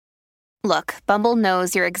Look, Bumble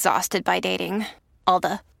knows you're exhausted by dating. All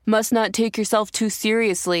the must not take yourself too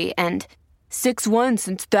seriously and 6'1"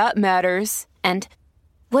 since that matters. And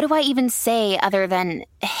what do I even say other than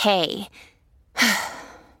hey?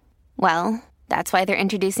 Well, that's why they're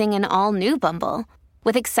introducing an all-new Bumble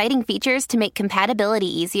with exciting features to make compatibility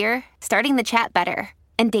easier, starting the chat better,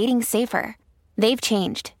 and dating safer. They've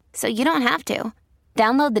changed, so you don't have to.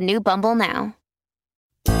 Download the new Bumble now.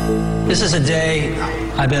 This is a day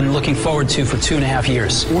I've been looking forward to for 2.5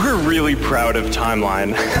 years. We're really proud of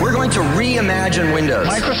Timeline. We're going to reimagine Windows.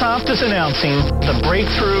 Microsoft is announcing the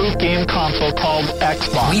breakthrough game console called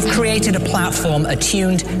Xbox. We've created a platform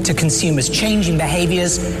attuned to consumers' changing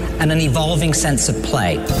behaviors and an evolving sense of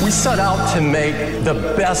play. We set out to make the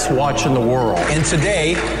best watch in the world. And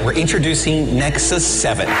today, we're introducing Nexus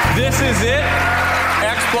 7. This is it,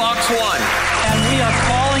 Xbox One. And we are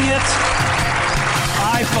calling it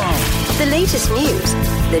iPhone. The latest news,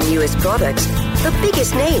 the newest products, the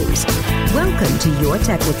biggest names. Welcome to Your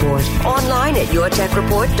Tech Report. Online at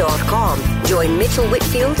yourtechreport.com. Join Mitchell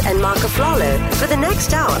Whitfield and Mark Aflalo for the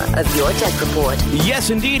next hour of Your Tech Report.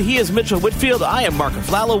 Yes, indeed, he is Mitchell Whitfield. I am Mark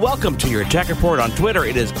Aflalo. Welcome to Your Tech Report. On Twitter,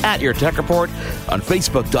 it is at Your Tech Report. On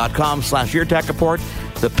Facebook.com/Your Tech Report.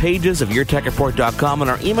 The pages of yourtechreport.com,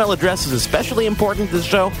 and our email address is especially important to the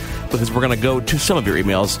show because we're going to go to some of your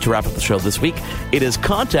emails to wrap up the show this week. It is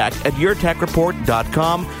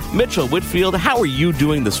contact@yourtechreport.com. Mitchell Whitfield, how are you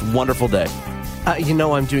doing this wonderful day?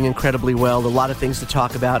 I'm doing incredibly well. A lot of things to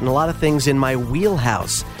talk about and a lot of things in my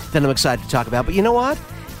wheelhouse that I'm excited to talk about. But you know what?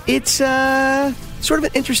 It's sort of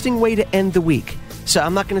an interesting way to end the week. So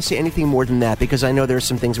I'm not going to say anything more than that because I know there's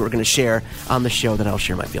some things we're going to share on the show that I'll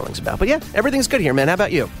share my feelings about. But yeah, everything's good here, man. How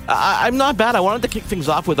about you? I'm not bad. I wanted to kick things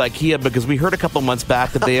off with IKEA because we heard a couple months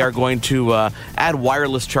back that they are going to add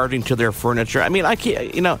wireless charging to their furniture. I mean,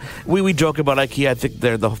 IKEA, we joke about IKEA. I think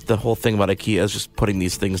the whole thing about IKEA is just putting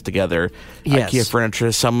these things together. Yes. IKEA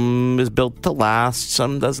furniture, some is built to last,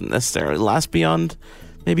 some doesn't necessarily last beyond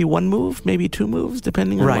maybe one move, maybe two moves,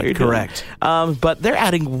 depending on what you're correct. doing. But they're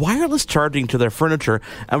adding wireless charging to their furniture,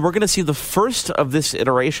 and we're going to see the first of this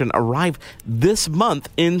iteration arrive this month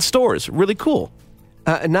in stores. Really cool.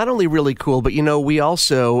 Not only really cool, but we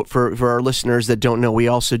also, for our listeners that don't know, we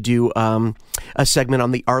also do a segment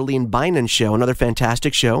on the Arlene Bynon Show, another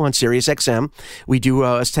fantastic show on Sirius XM. We do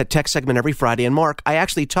a tech segment every Friday. And Mark, I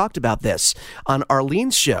actually talked about this on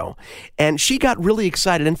Arlene's show, and she got really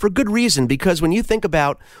excited, and for good reason, because when you think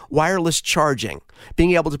about wireless charging,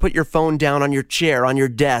 being able to put your phone down on your chair, on your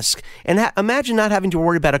desk, and imagine not having to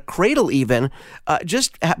worry about a cradle even,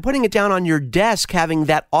 just putting it down on your desk, having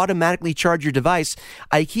that automatically charge your device.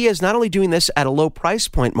 IKEA is not only doing this at a low price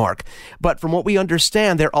point, Mark, but from what we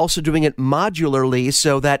understand, they're also doing it modularly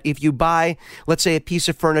so that if you buy, let's say, a piece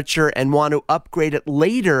of furniture and want to upgrade it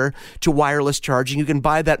later to wireless charging, you can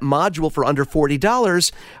buy that module for under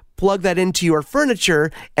 $40, plug that into your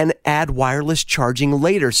furniture, and add wireless charging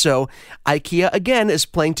later. So IKEA, again, is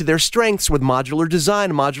playing to their strengths with modular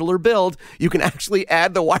design, modular build. You can actually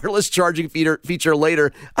add the wireless charging feature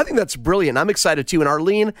later. I think that's brilliant. I'm excited, too. And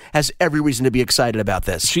Arlene has every reason to be excited about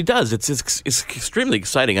this. She does. It's extremely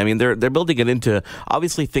exciting. I mean, they're building it into,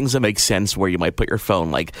 obviously, things that make sense where you might put your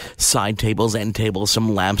phone, like side tables, end tables,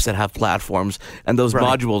 some lamps that have platforms. And those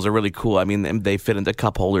modules are really cool. I mean, they fit into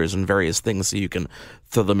cup holders and various things so you can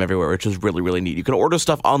throw them everywhere, which is really, really neat. You can order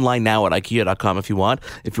stuff online now at IKEA.com if you want.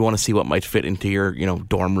 If you want to see what might fit into your,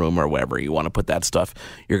 dorm room or wherever you want to put that stuff,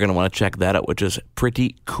 you're going to want to check that out, which is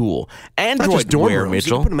pretty cool. Android Wear, Mitchell.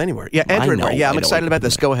 You can put them anywhere. Yeah, Android Wear. Yeah, I'm excited about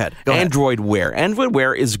this. Go ahead. Android Wear. Android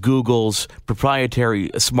Wear is Google's proprietary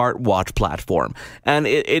smartwatch platform, and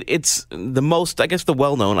it's the most, I guess, the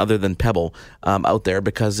well-known other than Pebble out there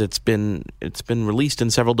because it's been released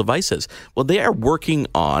in several devices. Well, they are working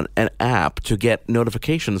on an app to get notifications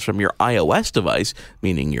from your iOS device,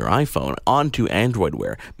 meaning your iPhone, onto Android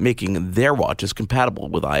Wear, making their watches compatible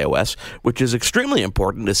with iOS, which is extremely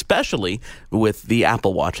important, especially with the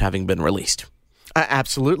Apple Watch having been released.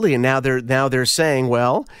 Absolutely, and now they're saying,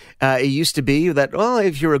 well, it used to be that, well,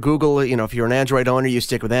 if you're a Google, if you're an Android owner, you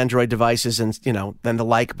stick with Android devices and then the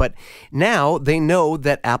like. But now they know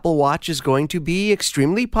that Apple Watch is going to be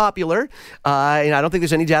extremely popular, and I don't think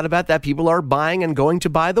there's any doubt about that. People are buying and going to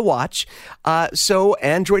buy the watch. So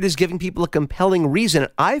Android is giving people a compelling reason,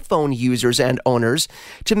 iPhone users and owners,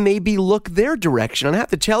 to maybe look their direction. And I have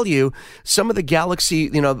to tell you, some of the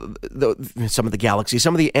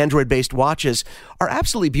Android-based watches are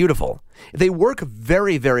absolutely beautiful. They work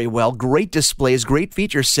very, very well. Great displays, great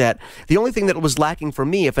feature set. The only thing that was lacking for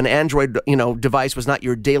me, if an Android, device was not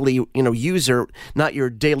your daily, user, not your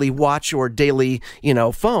daily watch or daily,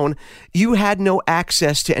 phone, you had no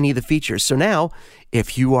access to any of the features. So now,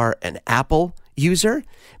 if you are an Apple user,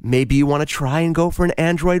 maybe you want to try and go for an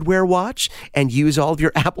Android Wear watch and use all of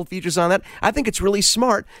your Apple features on that. I think it's really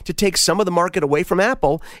smart to take some of the market away from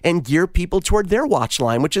Apple and gear people toward their watch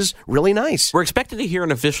line, which is really nice. We're expected to hear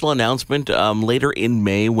an official announcement later in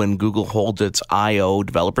May when Google holds its I/O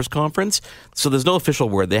Developers Conference. So there's no official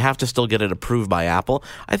word. They have to still get it approved by Apple.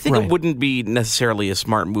 I think It wouldn't be necessarily a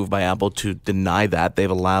smart move by Apple to deny that. They've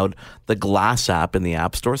allowed the Glass app in the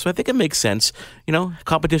App Store, so I think it makes sense.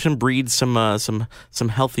 Competition breeds some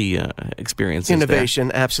healthy experiences. Innovation,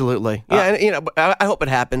 there. Absolutely. And I hope it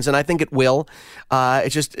happens, and I think it will.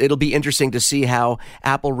 It'll be interesting to see how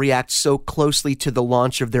Apple reacts so closely to the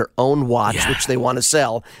launch of their own watch, which they want to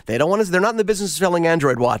sell. They're not in the business of selling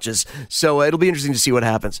Android watches, so it'll be interesting to see what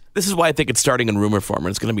happens. This is why I think it's starting in rumor form, and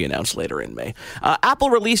it's going to be announced later in May. Apple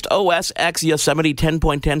released OS X Yosemite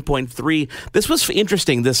 10.10.3. This was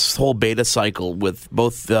interesting, this whole beta cycle with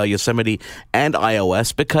both Yosemite and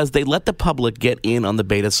iOS, because they let the public get in on the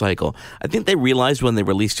beta cycle. I think they realized when they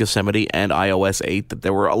released Yosemite and iOS 8 that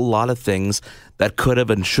there were a lot of things that could have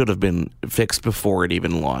and should have been fixed before it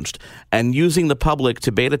even launched. And using the public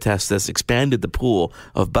to beta test this expanded the pool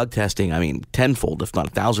of bug testing, tenfold, if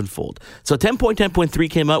not 1,000-fold. So 10.10.3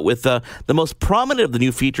 came out with the most prominent of the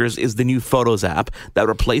new features is the new Photos app that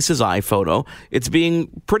replaces iPhoto. It's being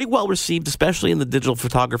pretty well received, especially in the digital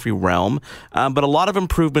photography realm, but a lot of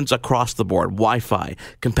improvements across the board. Wi-Fi,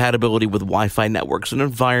 compatibility with Wi-Fi networks and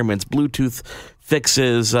environments, Bluetooth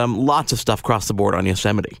fixes, lots of stuff across the board on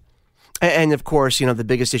Yosemite. And of course, the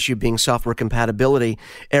biggest issue being software compatibility.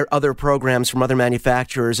 Other programs from other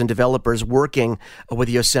manufacturers and developers working with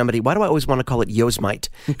Yosemite. Why do I always want to call it Yosemite?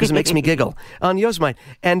 Because it makes me giggle on Yosemite.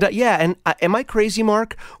 And am I crazy,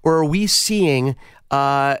 Mark? Or are we seeing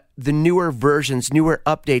the newer versions, newer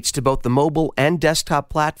updates to both the mobile and desktop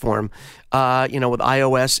platform, with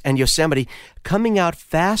iOS and Yosemite coming out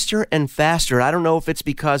faster and faster? I don't know if it's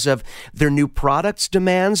because of their new products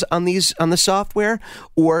demands on the software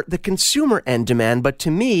or the consumer end demand, but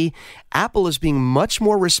to me, Apple is being much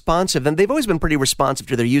more responsive, and they've always been pretty responsive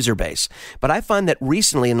to their user base. But I find that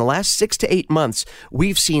recently, in the last 6 to 8 months,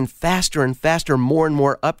 we've seen faster and faster, more and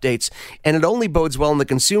more updates, and it only bodes well on the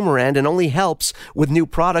consumer end and only helps with new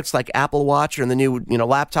products like Apple Watch and the new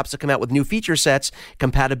laptops that come out with new feature sets,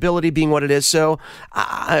 compatibility being what it is. So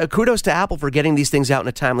kudos to Apple for getting these things out in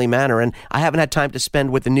a timely manner. And I haven't had time to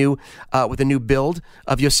spend with the new build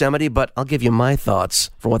of Yosemite, but I'll give you my thoughts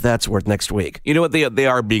for what that's worth next week. You know what? They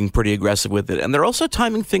are being pretty aggressive with it, and they're also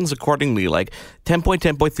timing things accordingly. Like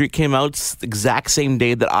 10.10.3 came out the exact same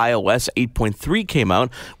day that iOS 8.3 came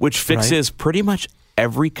out, which fixes pretty much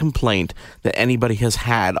every complaint that anybody has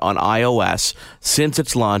had on iOS since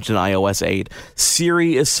its launch in iOS 8.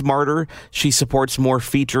 Siri is smarter. She supports more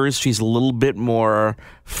features. She's a little bit more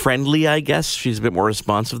friendly, I guess. She's a bit more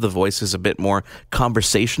responsive. The voice is a bit more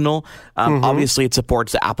conversational. Obviously, it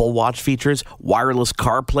supports the Apple Watch features. Wireless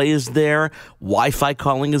CarPlay is there. Wi-Fi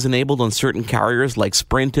calling is enabled on certain carriers like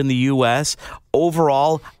Sprint in the US.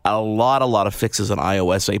 Overall, a lot of fixes on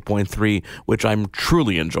iOS 8.3, which I'm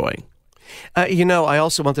truly enjoying. I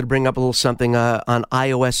also wanted to bring up a little something on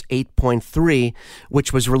iOS 8.3,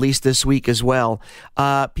 which was released this week as well.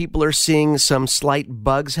 People are seeing some slight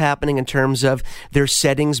bugs happening in terms of their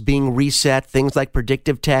settings being reset. Things like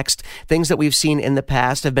predictive text, things that we've seen in the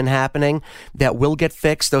past have been happening that will get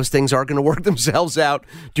fixed. Those things are going to work themselves out.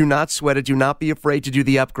 Do not sweat it. Do not be afraid to do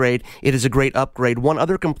the upgrade. It is a great upgrade. One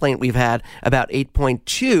other complaint we've had about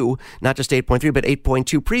 8.2, not just 8.3, but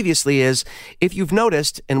 8.2 previously is, if you've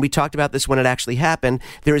noticed, and we talked about this when it actually happened,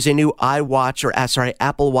 there is a new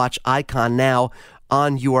Apple Watch icon now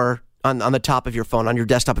on the top of your phone, on your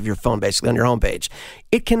desktop of your phone, basically, on your homepage.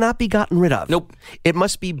 It cannot be gotten rid of. Nope. It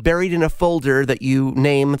must be buried in a folder that you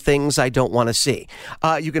name things I don't want to see.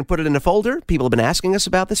 You can put it in a folder. People have been asking us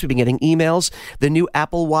about this. We've been getting emails. The new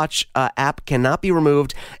Apple Watch app cannot be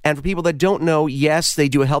removed. And for people that don't know, yes, they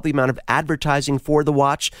do a healthy amount of advertising for the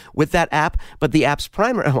watch with that app, but the app's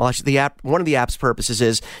one of the app's purposes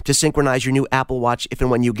is to synchronize your new Apple Watch if and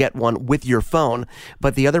when you get one with your phone.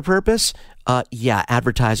 But the other purpose,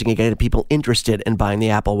 advertising and getting people interested in buying the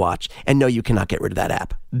Apple Watch. And no, you cannot get rid of that app.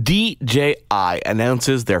 DJI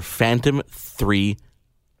announces their Phantom 3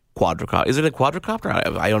 quadrocopter. Is it a quadrocopter?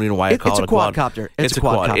 I don't even know why I call it a quadcopter. It's a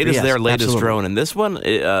quad. It is their latest absolutely. drone, and this one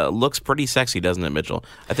looks pretty sexy, doesn't it, Mitchell?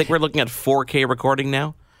 I think we're looking at 4K recording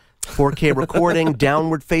now. 4K recording,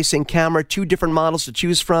 downward-facing camera, 2 different models to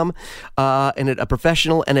choose from, and a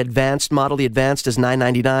professional and advanced model. The advanced is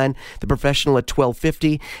 $999, the professional at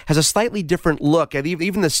 $1,250. Has a slightly different look, and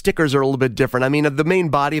even the stickers are a little bit different. I mean, the main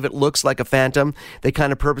body of it looks like a Phantom. They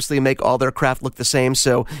kind of purposely make all their craft look the same,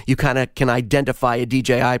 so you kind of can identify a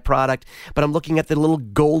DJI product. But I'm looking at the little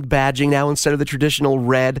gold badging now instead of the traditional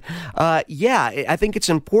red. I think it's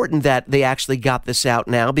important that they actually got this out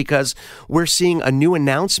now, because we're seeing a new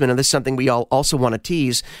announcement, and this is something we all also want to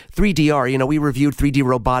tease. 3DR, we reviewed 3D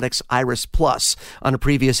Robotics Iris Plus on a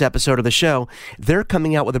previous episode of the show. They're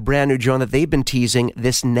coming out with a brand new drone that they've been teasing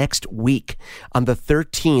this next week. On the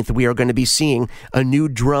 13th, we are going to be seeing a new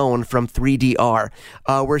drone from 3DR.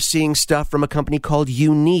 We're seeing stuff from a company called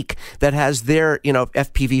Unique that has their,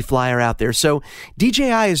 FPV flyer out there. So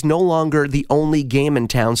DJI is no longer the only game in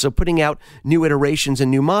town. So putting out new iterations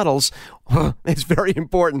and new models, it's very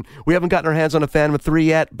important. We haven't gotten our hands on a Phantom 3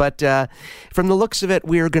 yet, but from the looks of it,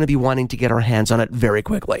 we're going to be wanting to get our hands on it very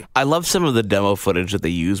quickly. I love some of the demo footage that they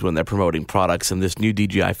use when they're promoting products, and this new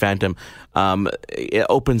DJI Phantom, it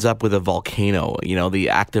opens up with a volcano, the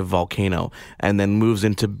active volcano, and then moves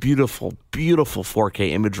into beautiful, beautiful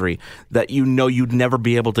 4K imagery that you'd never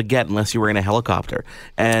be able to get unless you were in a helicopter.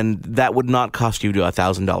 And that would not cost you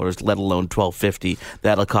 $1,000, let alone $1,250.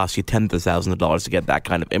 That'll cost you $10,000 to get that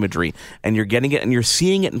kind of imagery. And you're getting it, and you're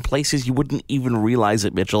seeing it in places you wouldn't even realize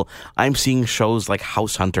it, Mitchell. I'm seeing shows like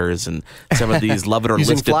House Hunters and some of these love it or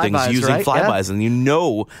listed things using flybys, and you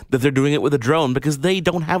know that they're doing it with a drone because they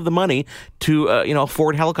don't have the money to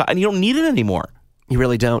afford helicopter, and you don't need it anymore. You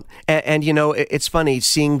really don't. And it's funny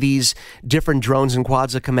seeing these different drones and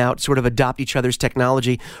quads that come out sort of adopt each other's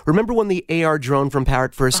technology. Remember when the AR drone from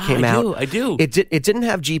Parrot first came out? I do. It didn't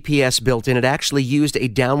have GPS built in. It actually used a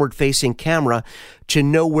downward-facing camera to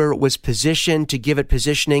know where it was positioned, to give it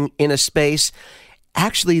positioning in a space.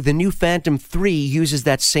 Actually, the new Phantom 3 uses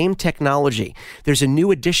that same technology. There's a new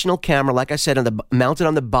additional camera, like I said, mounted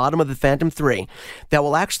on the bottom of the Phantom 3 that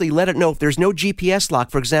will actually let it know if there's no GPS lock.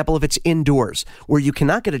 For example, if it's indoors where you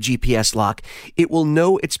cannot get a GPS lock, it will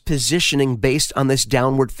know its positioning based on this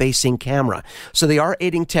downward-facing camera. So they are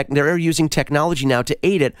using technology now to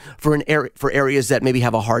aid it for areas that maybe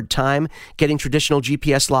have a hard time getting traditional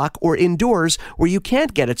GPS lock, or indoors where you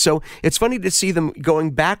can't get it. So it's funny to see them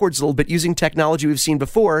going backwards a little bit, using technology we've seen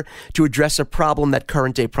before to address a problem that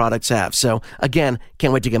current day products have. So again,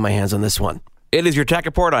 can't wait to get my hands on this one. It is Your Tech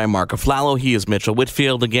Report. I'm Mark Aflalo. He is Mitchell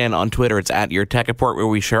Whitfield. Again, on Twitter, it's at Your Tech Report, where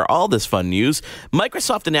we share all this fun news.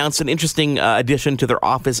 Microsoft announced an interesting addition to their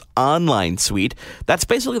Office Online suite. That's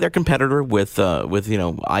basically their competitor with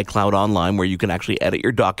iCloud Online, where you can actually edit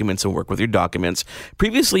your documents and work with your documents.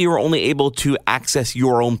 Previously, you were only able to access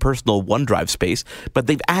your own personal OneDrive space, but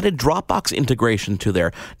they've added Dropbox integration to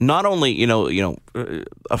there. Not only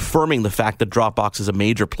affirming the fact that Dropbox is a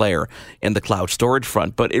major player in the cloud storage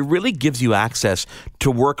front, but it really gives you access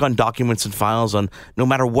to work on documents and files on no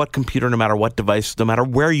matter what computer, no matter what device, no matter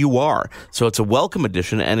where you are. So it's a welcome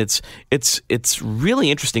addition, and it's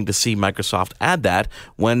really interesting to see Microsoft add that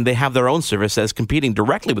when they have their own service as competing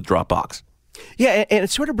directly with Dropbox. Yeah, and it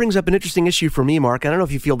sort of brings up an interesting issue for me, Mark. I don't know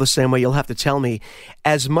if you feel the same way. You'll have to tell me.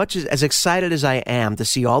 As excited as I am to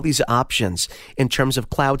see all these options in terms of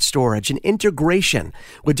cloud storage and integration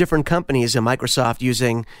with different companies, and Microsoft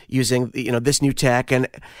using this new tech, and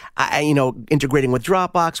integrating with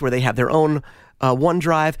Dropbox, where they have their own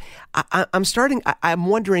OneDrive. I'm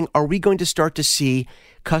wondering, are we going to start to see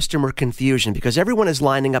customer confusion? Because everyone is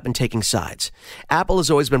lining up and taking sides. Apple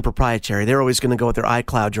has always been proprietary. They're always going to go with their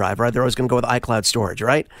iCloud drive, right? They're always going to go with iCloud storage,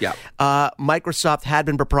 right? Yeah. Microsoft had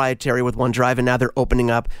been proprietary with OneDrive, and now they're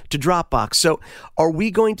opening up to Dropbox. So are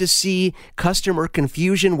we going to see customer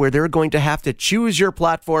confusion where they're going to have to choose your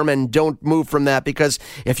platform and don't move from that? Because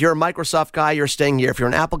if you're a Microsoft guy, you're staying here. If you're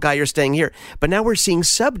an Apple guy, you're staying here. But now we're seeing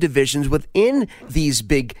subdivisions within these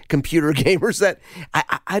big computer gamers that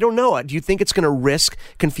I don't know. Do you think it's going to risk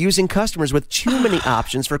confusing customers with too many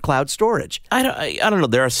options for cloud storage? I don't know.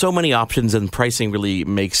 There are so many options, and pricing really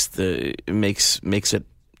makes it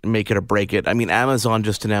make it or break it. I mean, Amazon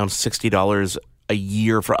just announced $60 a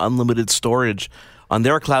year for unlimited storage on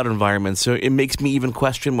their cloud environment, so it makes me even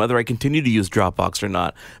question whether I continue to use Dropbox or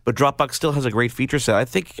not. But Dropbox still has a great feature set. I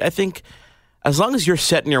think as long as you're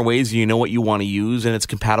set in your ways, you know what you want to use, and it's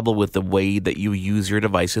compatible with the way that you use your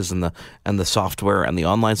devices and the software and the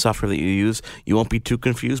online software that you use, you won't be too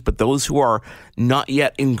confused. But those who are not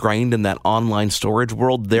yet ingrained in that online storage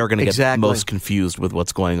world, they're going to get most confused with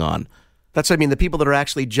what's going on. That's what I mean. The people that are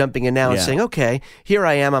actually jumping in now and saying, okay, here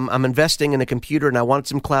I am. I'm investing in a computer and I want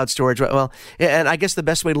some cloud storage. Well, and I guess the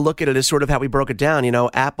best way to look at it is sort of how we broke it down.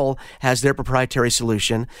 Apple has their proprietary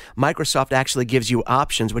solution. Microsoft actually gives you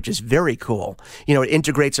options, which is very cool. It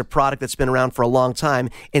integrates a product that's been around for a long time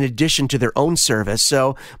in addition to their own service.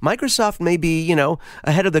 So Microsoft may be,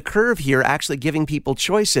 ahead of the curve here, actually giving people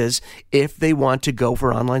choices if they want to go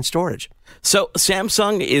for online storage. So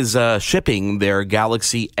Samsung is shipping their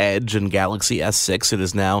Galaxy Edge and Galaxy S6. It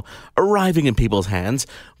is now arriving in people's hands,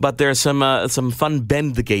 but there's some fun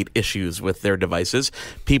bend-the-gate issues with their devices.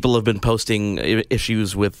 People have been posting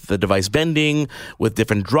issues with the device bending, with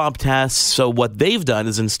different drop tests. So what they've done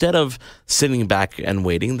is instead of sitting back and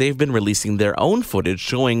waiting, they've been releasing their own footage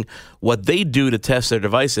showing what they do to test their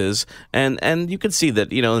devices. And you can see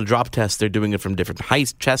that, in the drop test, they're doing it from different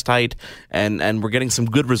heights, chest height, and we're getting some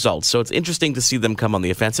good results. So it's interesting to see them come on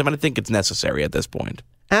the offensive, and I think it's necessary at this point.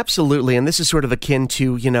 Absolutely, and this is sort of akin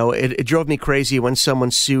to, it drove me crazy when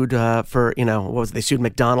someone sued for, they sued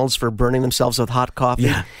McDonald's for burning themselves with hot coffee.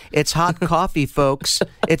 Yeah. It's hot coffee, folks.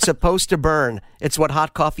 It's supposed to burn. It's what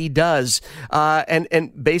hot coffee does.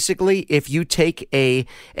 And basically, if you take a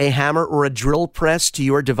hammer or a drill press to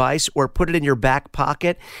your device or put it in your back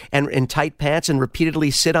pocket and in tight pants and repeatedly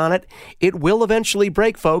sit on it, it will eventually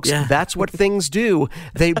break, folks. Yeah. That's what things do.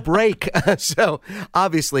 They break. So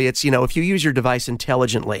obviously, it's, if you use your device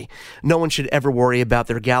intelligently, no one should ever worry about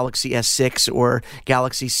their Galaxy S6 or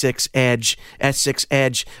Galaxy 6 Edge, S6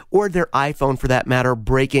 Edge, or their iPhone for that matter,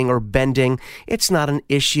 breaking or bending. It's not an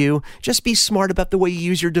issue. Just be smart about the way you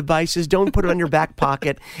use your devices. Don't put it on your back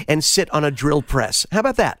pocket and sit on a drill press. How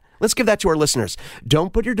about that? Let's give that to our listeners.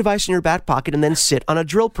 Don't put your device in your back pocket and then sit on a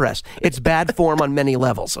drill press. It's bad form on many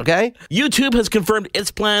levels, okay? YouTube has confirmed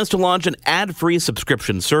its plans to launch an ad-free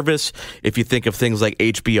subscription service. If you think of things like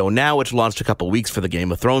HBO Now, which launched a couple weeks for the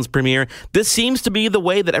Game of Thrones premiere, this seems to be the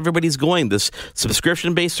way that everybody's going. This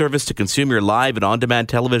subscription-based service to consume your live and on-demand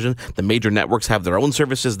television. The major networks have their own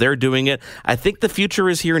services. They're doing it. I think the future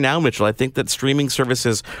is here now, Mitchell. I think that streaming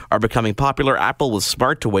services are becoming popular. Apple was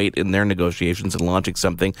smart to wait in their negotiations and launching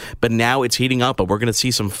something. But now it's heating up, and we're going to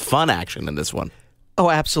see some fun action in this one. Oh,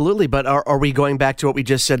 absolutely. But are we going back to what we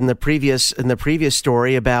just said in the previous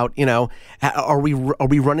story about, are we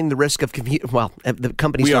running the risk of the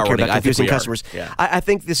companies don't care about confusing customers. Yeah. I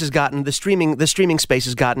think this has gotten the streaming space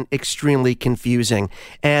has gotten extremely confusing.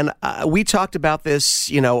 And we talked about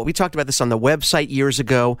this, on the website years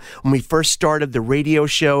ago when we first started the radio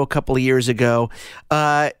show a couple of years ago.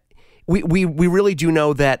 We really do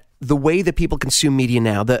know that the way that people consume media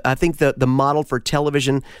now, I think the model for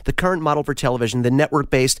television, the current model for television, the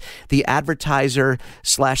network-based, the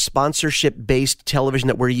advertiser/sponsorship-based television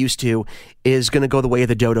that we're used to is going to go the way of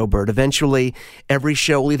the dodo bird. Eventually, every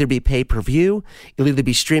show will either be pay-per-view, it'll either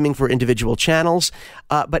be streaming for individual channels,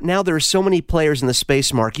 but now there are so many players in the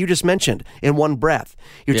space, Mark. You just mentioned in one breath.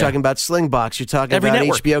 You're talking about Slingbox, you're talking about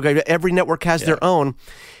HBO. Every network has their own.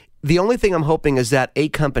 The only thing I'm hoping is that a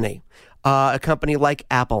company like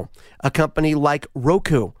Apple, a company like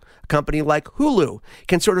Roku, a company like Hulu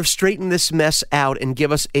can sort of straighten this mess out and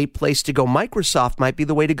give us a place to go. Microsoft might be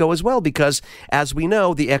the way to go as well because, as we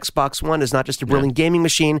know, the Xbox One is not just a brilliant gaming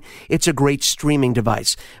machine, it's a great streaming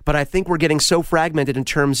device. But I think we're getting so fragmented in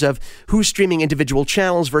terms of who's streaming individual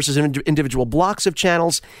channels versus individual blocks of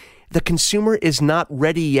channels. The consumer is not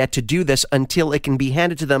ready yet to do this until it can be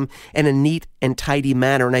handed to them in a neat and tidy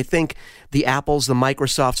manner. And I think the Apples, the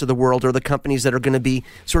Microsofts of the world are the companies that are going to be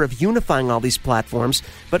sort of unifying all these platforms.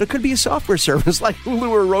 But it could be a software service like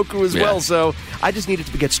Hulu or Roku as well. So I just need it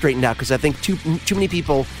to get straightened out because I think too many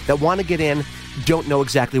people that want to get in don't know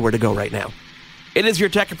exactly where to go right now. It is your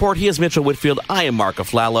Tech Report. He is Mitchell Whitfield. I am Mark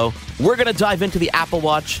Aflalo. We're going to dive into the Apple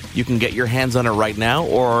Watch. You can get your hands on it right now,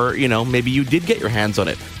 or, maybe you did get your hands on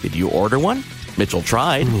it. Did you order one? Mitchell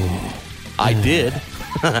tried. I did.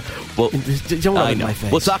 Well, don't rub it in my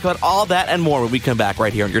face. We'll talk about all that and more when we come back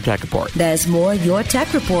right here on Your Tech Report. There's more Your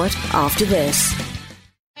Tech Report after this.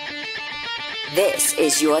 This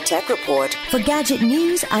is Your Tech Report. For gadget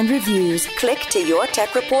news and reviews, click to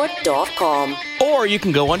yourtechreport.com. Or you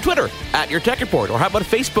can go on Twitter at Your Tech Report. Or how about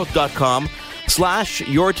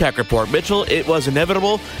Facebook.com/Your Tech Report. Mitchell, it was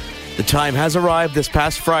inevitable. The time has arrived this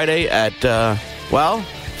past Friday at,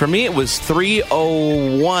 for me it was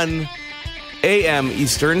 3:01 a.m.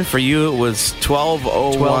 Eastern. For you it was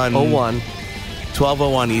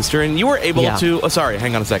 12:01 Eastern. You were able to... Oh, sorry,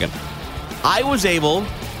 hang on a second. I was able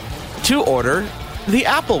to order the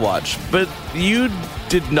Apple Watch, but you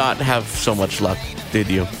did not have so much luck, did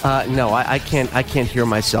you? No, I can't hear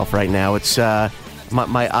myself right now. It's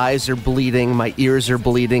my eyes are bleeding, my ears are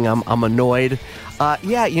bleeding. I'm annoyed.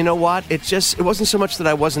 Yeah, you know what? It wasn't so much that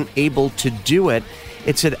I wasn't able to do it.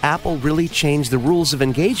 It's that Apple really changed the rules of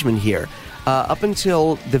engagement here. Up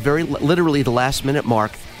until literally the last minute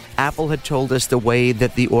mark, Apple had told us the way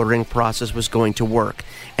that the ordering process was going to work.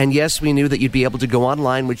 And yes, we knew that you'd be able to go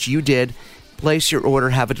online, which you did, place your order,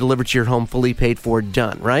 have it delivered to your home, fully paid for,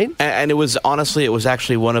 done, right? And it was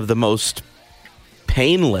actually one of the most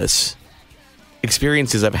painless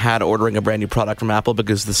experiences I've had ordering a brand new product from Apple,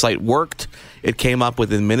 because the site worked. It came up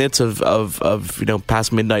within minutes of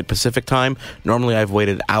past midnight Pacific time. Normally I've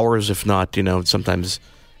waited hours, if not, sometimes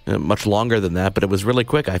much longer than that, but it was really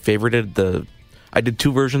quick. I favorited I did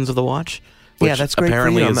 2 versions of the watch, which that's great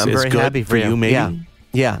apparently for you. I'm is very good happy for you, maybe.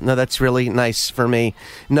 Yeah, no, that's really nice for me.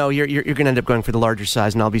 No, you're going to end up going for the larger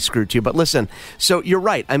size, and I'll be screwed too. But listen, so you're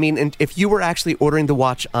right. I mean, if you were actually ordering the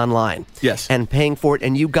watch online, yes, and paying for it,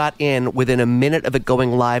 and you got in within a minute of it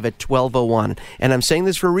going live at 12:01, and I'm saying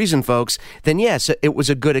this for a reason, folks, then yes, it was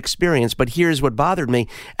a good experience. But here's what bothered me.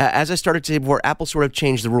 As I started to say before, Apple sort of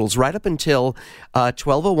changed the rules. Right up until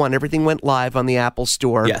 12:01, everything went live on the Apple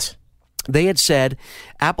Store. Yes.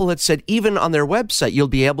 Apple had said, even on their website, you'll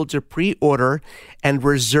be able to pre-order and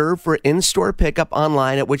reserve for in-store pickup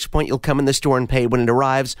online, at which point you'll come in the store and pay when it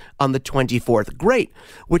arrives on the 24th. Great.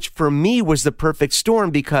 Which for me was the perfect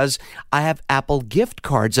storm, because I have Apple gift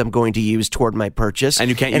cards I'm going to use toward my purchase. And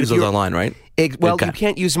you can't use those online, right? You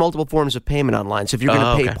can't use multiple forms of payment online. So if you're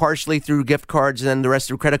going to pay partially through gift cards and then the rest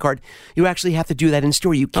through credit card, you actually have to do that in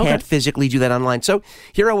store. You can't physically do that online. So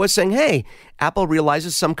here I was saying, hey, Apple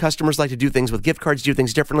realizes some customers like to do things with gift cards, do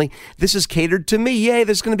things differently. This is catered to me. Yay,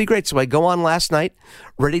 this is going to be great. So I go on last night,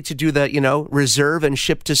 ready to do the, reserve and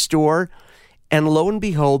ship to store. And lo and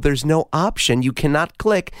behold, there's no option. You cannot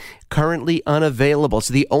click currently unavailable.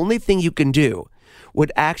 So the only thing you can do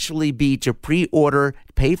would actually be to pre-order,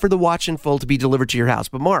 pay for the watch in full to be delivered to your house.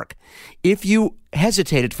 But Mark, if you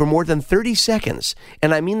hesitated for more than 30 seconds,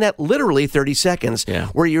 and I mean that literally 30 seconds,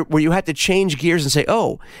 where you had to change gears and say,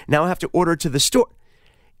 oh, now I have to order to the store,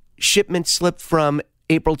 shipment slipped from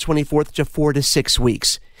April 24th to 4 to 6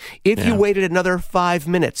 weeks. If you waited another 5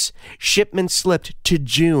 minutes, shipment slipped to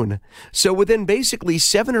June. So within basically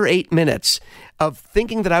 7 or 8 minutes of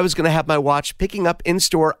thinking that I was going to have my watch picking up in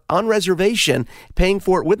store on reservation, paying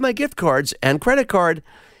for it with my gift cards and credit card,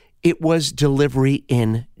 it was delivery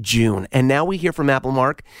in June. And now we hear from Apple,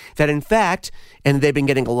 Mark, that in fact, and they've been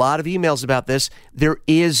getting a lot of emails about this, there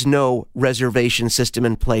is no reservation system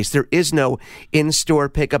in place. There is no in-store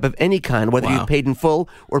pickup of any kind, whether you paid in full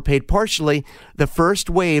or paid partially. The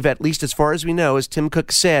first wave, at least as far as we know, as Tim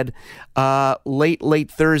Cook said,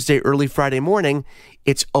 late Thursday, early Friday morning,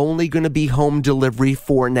 it's only going to be home delivery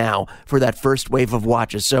for now, for that first wave of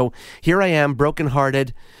watches. So here I am,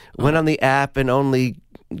 brokenhearted, went on the app and only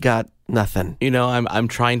got nothing. I'm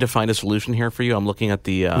trying to find a solution here for you. I'm looking at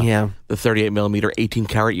the 38 millimeter 18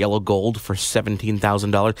 karat yellow gold for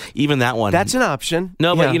 $17,000. Even that one. That's an option.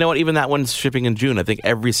 No, but you know what? Even that one's shipping in June. I think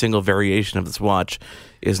every single variation of this watch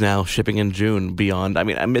is now shipping in June beyond. I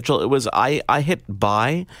mean, Mitchell, it was, I hit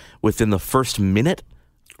buy within the first minute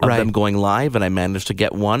of them going live, and I managed to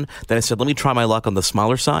get one. Then I said, let me try my luck on the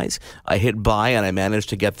smaller size. I hit buy, and I managed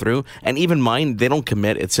to get through. And even mine, they don't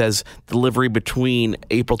commit. It says delivery between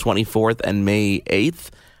April 24th and May 8th.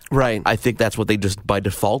 Right. I think that's what they just by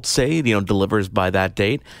default say, delivers by that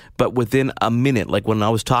date. But within a minute, like when I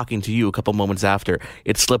was talking to you a couple moments after,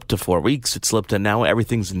 it slipped to 4 weeks. It slipped to now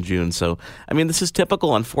everything's in June. So, I mean, this is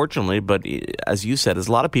typical, unfortunately. But as you said, there's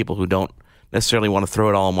a lot of people who don't necessarily want to throw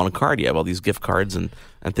it all in one card. You have all these gift cards and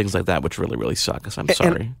things like that, which really, really suck. So I'm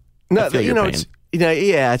sorry.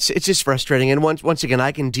 It's just frustrating. And once again,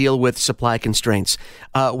 I can deal with supply constraints.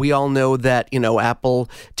 We all know that, Apple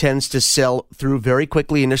tends to sell through very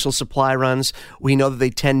quickly initial supply runs. We know that they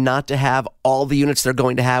tend not to have all the units they're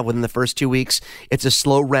going to have within the first 2 weeks. It's a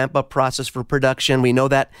slow ramp-up process for production. We know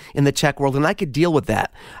that in the tech world, and I could deal with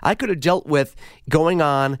that. I could have dealt with going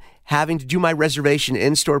on, having to do my reservation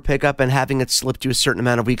in-store pickup and having it slip to a certain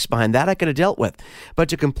amount of weeks behind. That I could have dealt with. But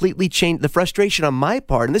to completely change the frustration on my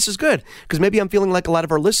part, and this is good, because maybe I'm feeling like a lot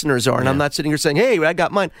of our listeners are, and I'm not sitting here saying, hey, I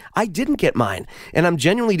got mine. I didn't get mine. And I'm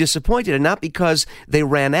genuinely disappointed, and not because they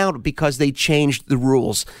ran out, but because they changed the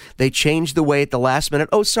rules. They changed the way at the last minute.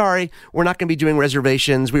 Oh, sorry, we're not going to be doing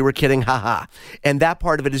reservations. We were kidding, haha. And that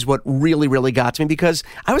part of it is what really, really got to me, because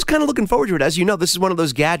I was kind of looking forward to it. As you know, this is one of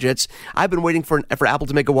those gadgets. I've been waiting for Apple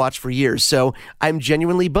to make a watch for years, so I'm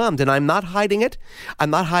genuinely bummed, and I'm not hiding it.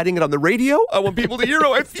 I'm not hiding it on the radio. I want people to hear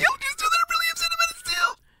how I feel. Just so that I'm really upset about it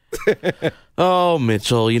still. Oh,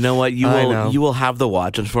 Mitchell, you know what? You will have the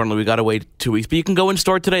watch. Unfortunately, we got to wait 2 weeks. But you can go in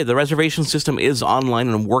store today. The reservation system is online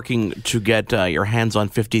and working to get your hands on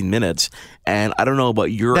 15 minutes. And I don't know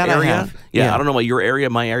about your area. I don't know about your area.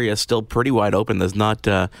 My area is still pretty wide open. There's not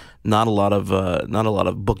a lot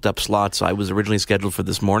of booked up slots. I was originally scheduled for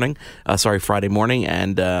Friday morning,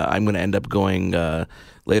 and I'm going to end up going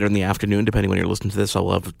later in the afternoon, depending when you're listening to this.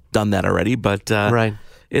 I'll have done that already. But right.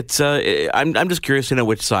 It's I'm just curious to know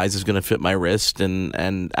which size is going to fit my wrist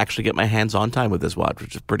and actually get my hands on time with this watch,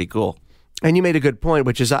 which is pretty cool. And you made a good point,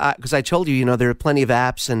 which is because I told you, there are plenty of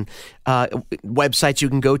apps and websites you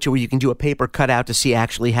can go to where you can do a paper cutout to see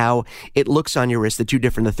actually how it looks on your wrist, the two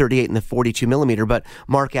different, the 38 and the 42 millimeter. But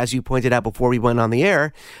Mark, as you pointed out before we went on the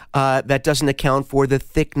air, that doesn't account for the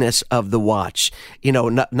thickness of the watch.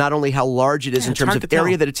 Not only how large it is in terms of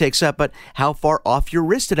area that it takes up, but how far off your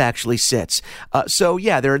wrist it actually sits. So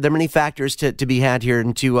there are many factors to be had here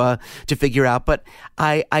and to figure out. But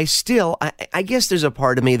I guess there's a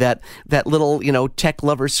part of me that little, tech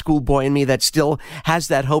lover schoolboy in me that still has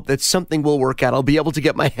that hope that something will work out. I'll be able to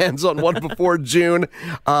get my hands on one before June.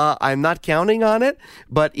 I'm not counting on it,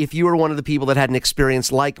 but if you were one of the people that had an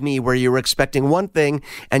experience like me where you were expecting one thing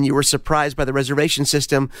and you were surprised by the reservation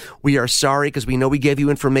system, we are sorry because we know we gave you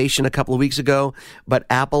information a couple of weeks ago, but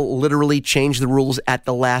Apple literally changed the rules at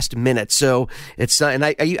the last minute. So it's, and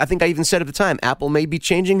I think I even said at the time, Apple may be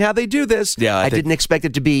changing how they do this. Yeah, I didn't expect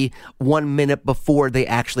it to be 1 minute before they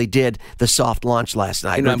actually did the soft launch last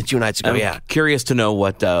night, or 2 nights ago. I'm curious to know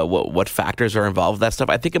what factors are involved with that stuff.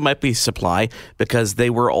 I think it might be supply, because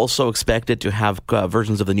they were also expected to have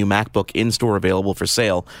versions of the new MacBook in store available for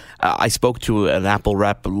sale. I spoke to an Apple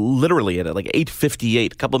rep literally at like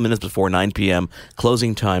 8:58, a couple of minutes before 9 p.m.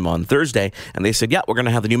 closing time on Thursday, and they said, we're going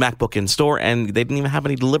to have the new MacBook in store, and they didn't even have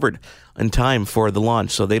any delivered in time for the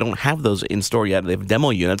launch, so they don't have those in store yet. They have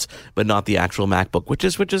demo units, but not the actual MacBook, which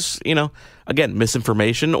is again,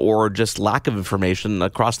 misinformation or just lack of information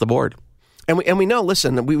across the board. And we know,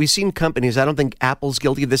 listen, we've seen companies, I don't think Apple's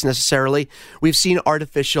guilty of this necessarily. We've seen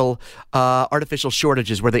artificial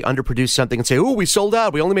shortages where they underproduce something and say, we sold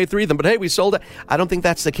out. We only made 3 of them, but hey, we sold out. I don't think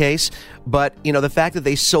that's the case. But, the fact that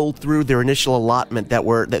they sold through their initial allotment that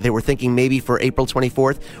they were thinking maybe for April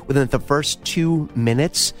 24th within the first 2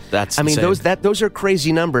 minutes. That's insane. Those are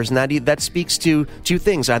crazy numbers. And that speaks to two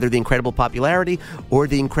things, either the incredible popularity or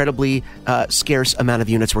the incredibly scarce amount of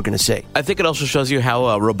units we're going to see. I think it also shows you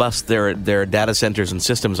how robust their data centers and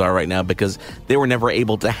systems are right now, because they were never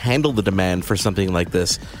able to handle the demand for something like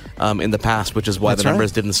this in the past, which is why the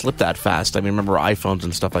numbers didn't slip that fast. I mean, remember iPhones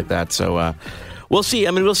and stuff like that. So we'll see.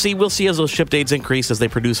 I mean, we'll see as those ship dates increase, as they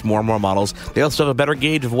produce more and more models. They also have a better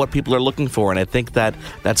gauge of what people are looking for, and I think that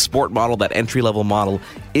sport model, that entry-level model,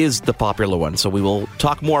 is the popular one. So we will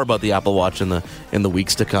talk more about the Apple Watch in the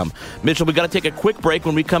weeks to come. Mitchell, we got to take a quick break.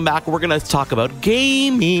 When we come back, we're going to talk about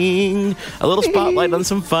gaming, a little spotlight on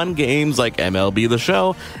some fun games like MLB The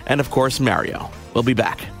Show, and of course Mario. We'll be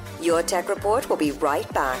back. Your Tech Report will be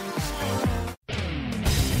right back.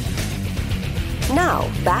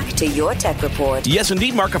 Now, back to Your Tech Report. Yes,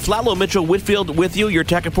 indeed. Mark Aflalo, Mitchell Whitfield with you. Your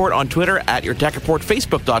Tech Report on Twitter at Your Tech Report,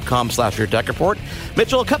 Facebook.com/Your Tech Report.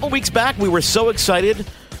 Mitchell, a couple weeks back, we were so excited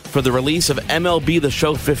for the release of MLB The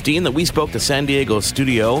Show 15 that we spoke to San Diego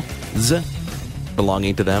studios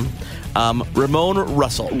belonging to them. Ramon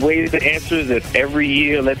Russell. The way to answer is that every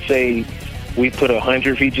year, let's say, we put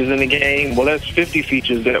 100 features in the game. Well, that's 50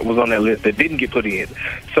 features that was on that list that didn't get put in.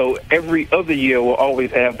 So every other year we'll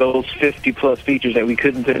always have those 50-plus features that we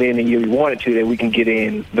couldn't put in the year we wanted to that we can get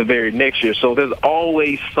in the very next year. So there's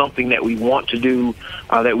always something that we want to do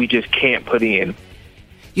that we just can't put in.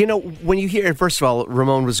 When you hear, first of all,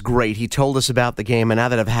 Ramon was great. He told us about the game, and now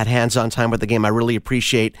that I've had hands-on time with the game, I really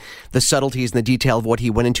appreciate the subtleties and the detail of what he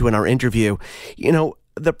went into in our interview.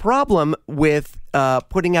 The problem with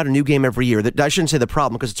putting out a new game every year, I shouldn't say the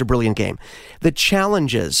problem because it's a brilliant game. The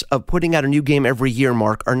challenges of putting out a new game every year,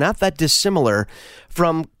 Mark, are not that dissimilar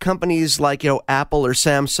from companies like, Apple or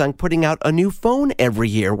Samsung putting out a new phone every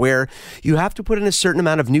year, where you have to put in a certain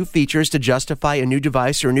amount of new features to justify a new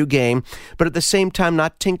device or a new game, but at the same time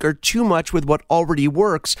not tinker too much with what already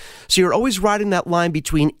works. So you're always riding that line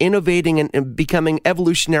between innovating and becoming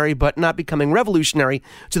evolutionary, but not becoming revolutionary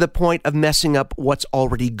to the point of messing up what's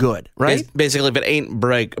already good, right? Basically, if it ain't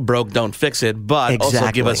broke, don't fix it, but also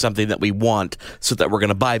give us something that we want so that we're going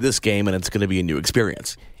to buy this game and it's going to be a new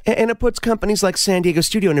experience. And it puts companies like San Diego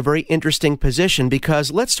Studio in a very interesting position, because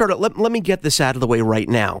let's start. Let me get this out of the way right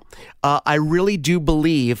now. I really do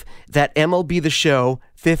believe that MLB The Show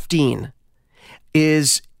 15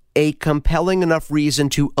 is a compelling enough reason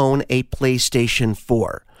to own a PlayStation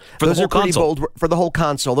 4. Those are pretty bold for the whole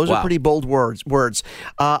console. Those are pretty bold words.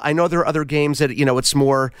 I know there are other games that it's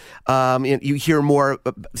more. You hear more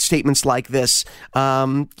statements like this,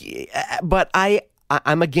 but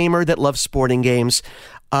I'm a gamer that loves sporting games.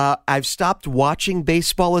 I've stopped watching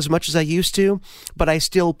baseball as much as I used to, but I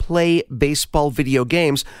still play baseball video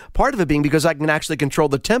games. Part of it being because I can actually control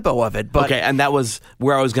the tempo of it. But okay, and that was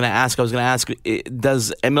where I was going to ask. I was going to ask,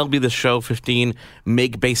 does MLB The Show 15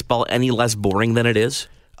 make baseball any less boring than it is?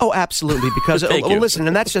 Oh, absolutely. Because, listen,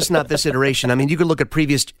 and that's just not this iteration. I mean, you could look at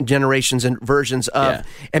previous generations and versions of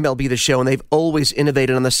MLB The Show, and they've always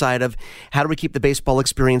innovated on the side of how do we keep the baseball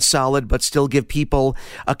experience solid, but still give people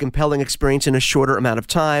a compelling experience in a shorter amount of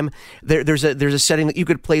time. There's a setting that you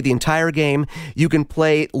could play the entire game. You can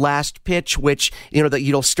play last pitch, which, that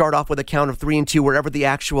you'll start off with a count of 3 and 2, wherever the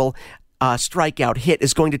actual strikeout hit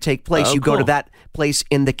is going to take place. You go to that place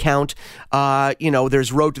in the count.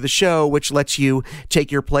 There's Road to the Show, which lets you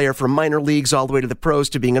take your player from minor leagues all the way to the pros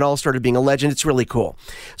to being an all-star to being a legend. It's really cool.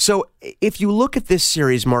 So if you look at this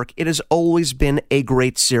series, Mark, it has always been a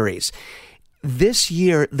great series. This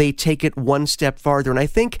year, they take it one step farther, and I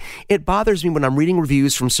think it bothers me when I'm reading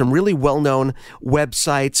reviews from some really well-known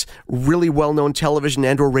websites, really well-known television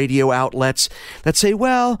and or radio outlets that say,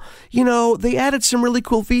 well, they added some really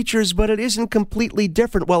cool features, but it isn't completely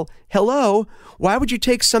different. Well, hello? Why would you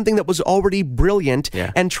take something that was already brilliant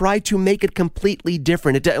and try to make it completely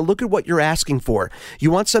different? Look at what you're asking for.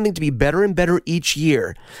 You want something to be better and better each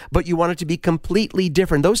year, but you want it to be completely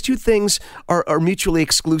different. Those two things are mutually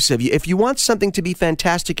exclusive. If you want something to be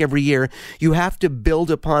fantastic every year, you have to build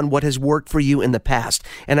upon what has worked for you in the past.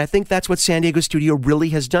 And I think that's what San Diego Studio really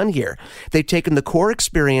has done here. They've taken the core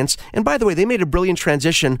experience, and by the way, they made a brilliant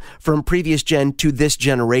transition from previous gen to this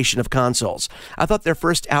generation of consoles. I thought their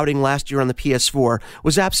first outing last year on the PS4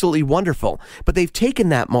 was absolutely wonderful, but they've taken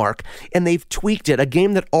that mark and they've tweaked it. A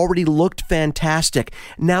game that already looked fantastic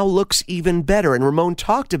now looks even better. And Ramon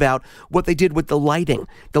talked about what they did with the lighting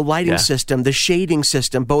system, the shading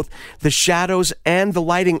system. Both the shadows and the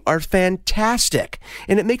lighting are fantastic,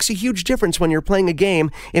 and it makes a huge difference when you're playing a game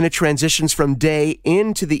and it transitions from day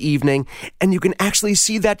into the evening, and you can actually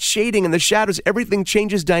see that shading and the shadows. Everything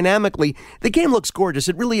changes dynamically. The game looks gorgeous.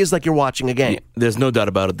 It really is like you're watching a game. There's no doubt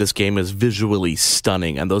about it. This game is visually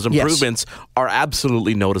stunning, and those improvements are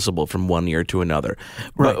absolutely noticeable from one year to another.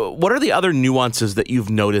 Right. But what are the other nuances that you've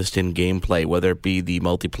noticed in gameplay, whether it be the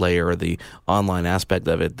multiplayer or the online aspect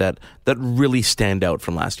of it, that really stand out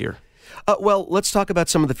from last year? Well, let's talk about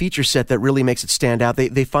some of the feature set that really makes it stand out.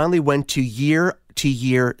 They finally went to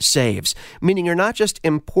year-to-year saves, meaning you're not just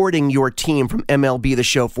importing your team from MLB The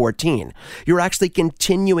Show 14. You're actually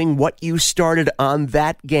continuing what you started on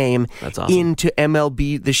that game into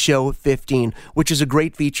MLB The Show 15, which is a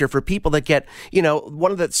great feature for people that get,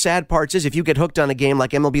 one of the sad parts is if you get hooked on a game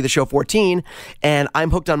like MLB The Show 14 and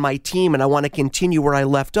I'm hooked on my team and I want to continue where I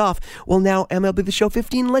left off, well, now MLB The Show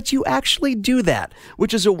 15 lets you actually do that,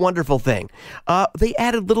 which is a wonderful thing. They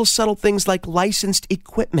added little subtle things like licensed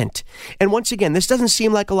equipment. And once again, this doesn't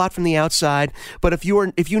seem like a lot from the outside, but if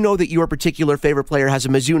you know that your particular favorite player has a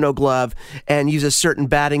Mizuno glove and uses certain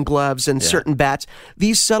batting gloves and certain bats,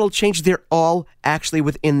 these subtle changes, they're all actually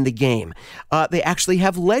within the game. They actually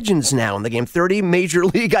have legends now in the game. 30 Major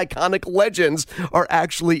League iconic legends are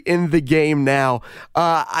actually in the game now.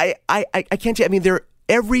 I can't tell you, they're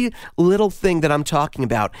every little thing that I'm talking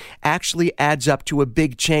about actually adds up to a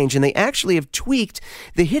big change. And they actually have tweaked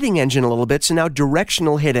the hitting engine a little bit. So now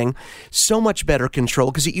directional hitting, so much better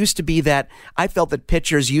control. Because it used to be that I felt that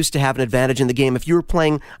pitchers used to have an advantage in the game. If you were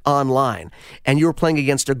playing online and you were playing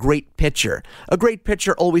against a great pitcher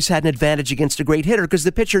always had an advantage against a great hitter because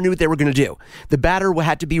the pitcher knew what they were going to do. The batter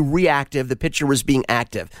had to be reactive. The pitcher was being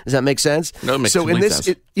active. Does that make sense? No, it makes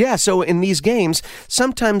sense. So in these games,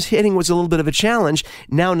 sometimes hitting was a little bit of a challenge.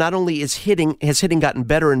 Now, not only has hitting gotten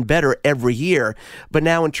better and better every year, but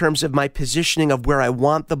now in terms of my positioning of where I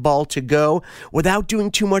want the ball to go, without doing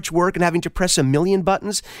too much work and having to press a million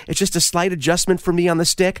buttons, it's just a slight adjustment for me on the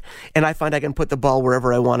stick, and I find I can put the ball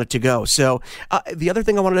wherever I want it to go. So the other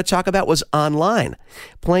thing I wanted to talk about was online.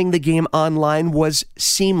 Playing the game online was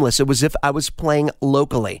seamless. It was as if I was playing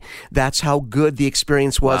locally. That's how good the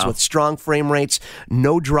experience was, with strong frame rates,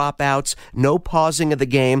 no dropouts, no pausing of the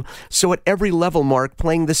game. So at every level, Mark,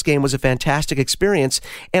 playing this game was a fantastic experience,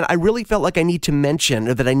 and I really felt like I needed to mention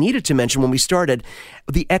when we started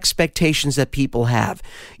the expectations that people have.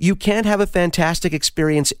 You can't have a fantastic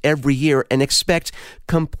experience every year and expect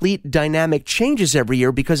complete dynamic changes every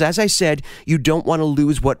year because, as I said, you don't want to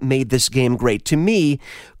lose what made this game great. To me,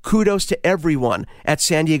 kudos to everyone at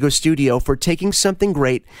San Diego Studio for taking something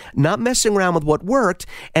great, not messing around with what worked,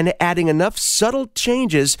 and adding enough subtle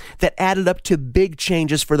changes that added up to big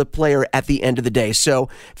changes for the player at the end of the day. So,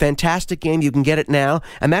 fantastic game. You can get it now.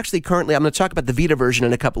 I'm going to talk about the Vita version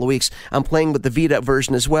in a couple of weeks. I'm playing with the Vita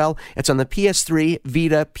version as well. It's on the PS3,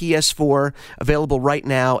 Vita, PS4, available right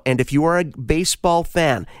now. And if you are a baseball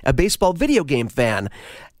fan, a baseball video game fan,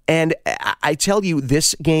 and I tell you,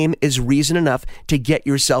 this game is reason enough to get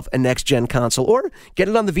yourself a next-gen console. Or get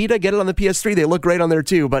it on the Vita, get it on the PS3. They look great on there,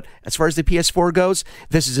 too. But as far as the PS4 goes,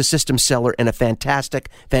 this is a system seller and a fantastic,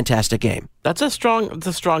 fantastic game. That's a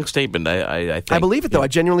strong statement, I think. I believe it, though. I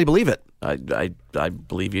genuinely believe it. I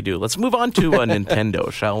believe you do. Let's move on to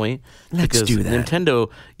Nintendo, shall we? Let's do that.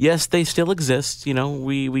 Nintendo, yes, they still exist. You know,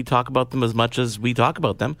 we talk about them as much as we talk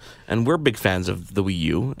about them, and we're big fans of the Wii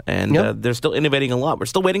U, and they're still innovating a lot. We're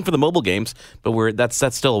still waiting for the mobile games, but that's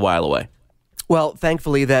still a while away. Well,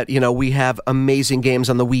 thankfully that, we have amazing games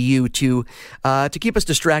on the Wii U to keep us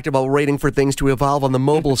distracted while waiting for things to evolve on the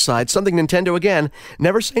mobile side. Something Nintendo, again,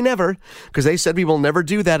 never say never, because they said we will never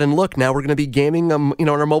do that. And look, now we're going to be gaming, on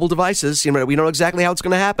our mobile devices. We know exactly how it's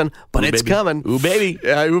going to happen, but it's coming. Ooh, baby.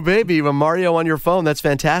 Ooh, baby. A Mario on your phone. That's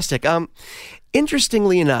fantastic.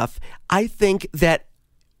 Interestingly enough, I think that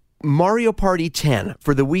Mario Party 10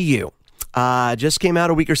 for the Wii U just came out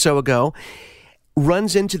a week or so ago,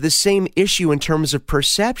 runs into the same issue in terms of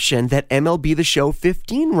perception that MLB The Show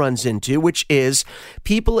 15 runs into, which is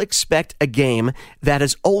people expect a game that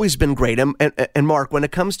has always been great. And Mark, when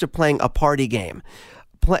it comes to playing a party game,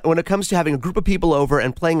 when it comes to having a group of people over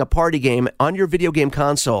and playing a party game on your video game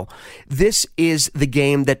console, this is the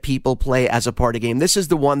game that people play as a party game. This is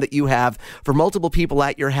the one that you have for multiple people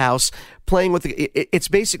at your house playing with. It's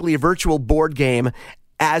basically a virtual board game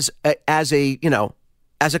as a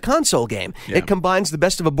console game. Yeah. It combines the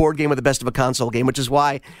best of a board game with the best of a console game, which is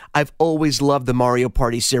why I've always loved the Mario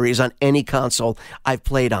Party series on any console I've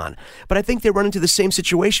played on. But I think they run into the same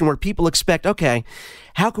situation where people expect, okay,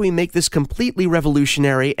 how can we make this completely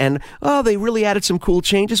revolutionary? And, they really added some cool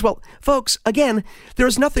changes. Well, folks, again, there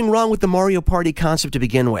is nothing wrong with the Mario Party concept to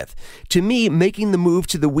begin with. To me, making the move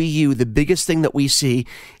to the Wii U, the biggest thing that we see,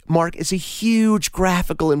 Mark, is a huge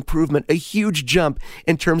graphical improvement, a huge jump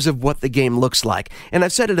in terms of what the game looks like. And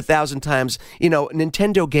I've said it 1,000 times,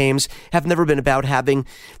 Nintendo games have never been about having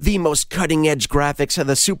the most cutting-edge graphics and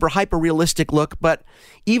the super hyper-realistic look, but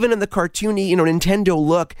even in the cartoony, Nintendo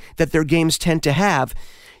look that their games tend to have,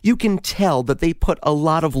 you can tell that they put a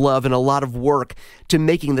lot of love and a lot of work to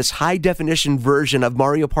making this high-definition version of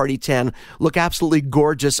Mario Party 10 look absolutely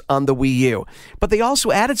gorgeous on the Wii U. But they also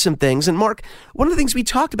added some things, and Mark, one of the things we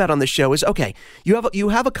talked about on the show is, okay, you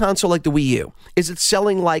have a console like the Wii U. Is it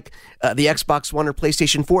selling like the Xbox One or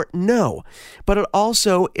PlayStation 4? No. But it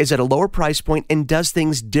also is at a lower price point and does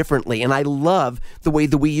things differently, and I love the way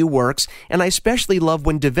the Wii U works, and I especially love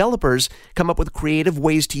when developers come up with creative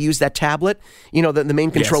ways to use that tablet, the main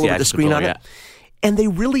controller with the screen on it. And they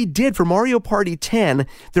really did. For Mario Party 10,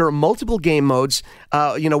 there are multiple game modes.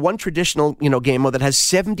 One traditional, game mode that has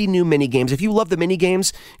 70 new mini games. If you love the mini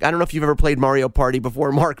games, I don't know if you've ever played Mario Party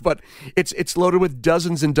before, Mark, but it's loaded with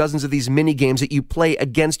dozens and dozens of these mini games that you play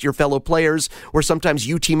against your fellow players, or sometimes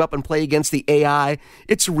you team up and play against the AI.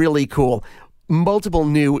 It's really cool.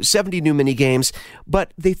 70 new mini games,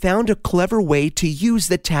 but they found a clever way to use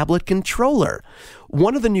the tablet controller.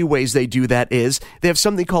 One of the new ways they do that is they have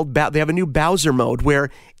something called they have a new Bowser mode where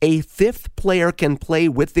a fifth player can play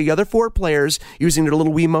with the other four players using their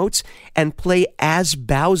little Wiimotes and play as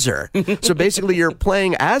Bowser. So basically you're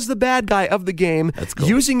playing as the bad guy of the game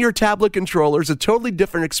using your tablet controllers, a totally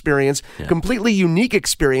different experience, completely unique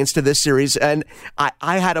experience to this series. And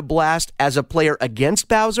I had a blast as a player against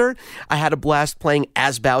Bowser. I had a blast playing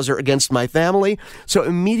as Bowser against my family. So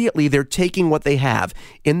immediately they're taking what they have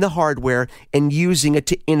in the hardware and using it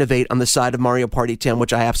to innovate on the side of Mario Party 10,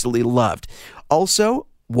 which I absolutely loved. Also,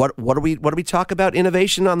 what do we talk about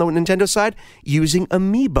innovation on the Nintendo side? Using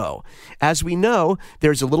Amiibo. As we know,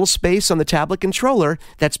 there's a little space on the tablet controller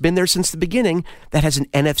that's been there since the beginning that has an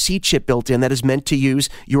NFC chip built in that is meant to use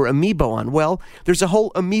your Amiibo on. Well, there's a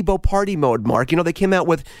whole Amiibo party mode, Mark. They came out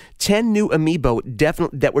with 10 new Amiibo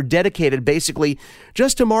that were dedicated basically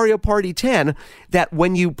just to Mario Party 10, that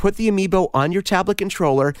when you put the Amiibo on your tablet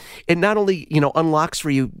controller, it not only, unlocks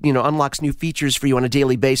new features for you on a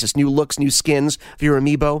daily basis, new looks, new skins for your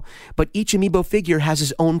Amiibo, but each Amiibo figure has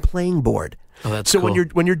his own playing board. that's so cool.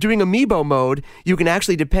 when you're doing Amiibo mode, you can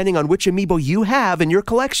actually, depending on which Amiibo you have in your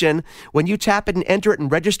collection, when you tap it and enter it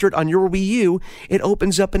and register it on your Wii U, it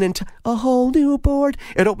opens up a whole new board.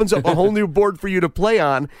 It opens up a whole new board for you to play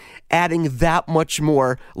on, adding that much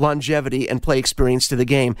more longevity and play experience to the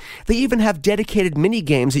game. They even have dedicated mini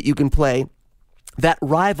games that you can play that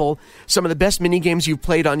rival some of the best mini games you've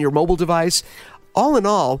played on your mobile device. All in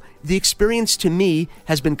all, the experience to me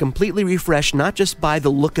has been completely refreshed, not just by the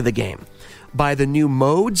look of the game, by the new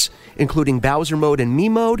modes, including Bowser mode and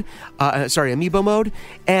Amiibo mode,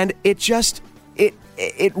 and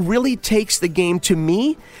it really takes the game, to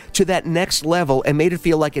me, to that next level and made it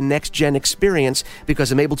feel like a next-gen experience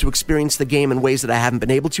because I'm able to experience the game in ways that I haven't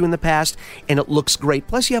been able to in the past, and it looks great.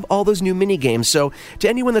 Plus, you have all those new mini-games. So to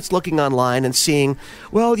anyone that's looking online and seeing,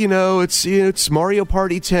 well, it's Mario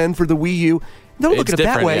Party 10 for the Wii U, don't look at it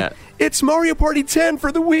that way. Yeah. It's Mario Party 10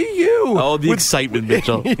 for the Wii U. Oh, the excitement,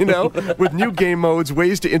 Mitchell. With new game modes,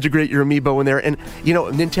 ways to integrate your Amiibo in there. And,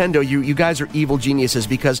 Nintendo, you guys are evil geniuses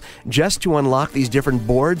because just to unlock these different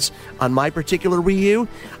boards on my particular Wii U,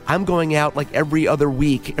 I'm going out like every other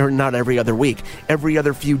week, or not every other week, every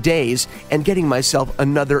other few days and getting myself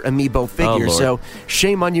another Amiibo figure. So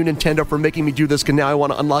shame on you, Nintendo, for making me do this because now I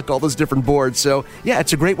want to unlock all those different boards. So, yeah,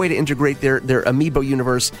 it's a great way to integrate their Amiibo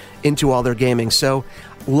universe into all their gaming. So,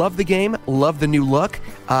 love the game, love the new look,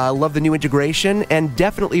 love the new integration, and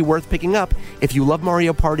definitely worth picking up if you love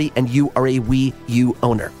Mario Party and you are a Wii U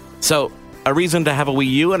owner. So, a reason to have a Wii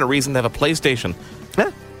U and a reason to have a PlayStation.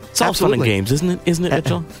 Yeah, it's all fun and games, isn't it,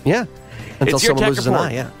 Mitchell? Yeah. Until it's your someone Tech loses an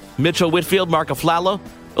Report. eye, yeah. Mitchell Whitfield, Mark Aflalo.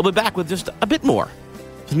 We'll be back with just a bit more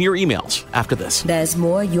from your emails after this. There's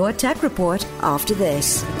more Your Tech Report after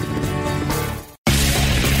this.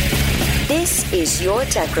 This is Your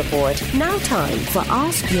Tech Report. Now time for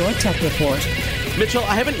Ask Your Tech Report. Mitchell,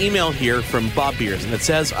 I have an email here from Bob Beers, and it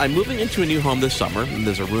says, I'm moving into a new home this summer, and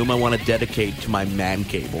there's a room I want to dedicate to my man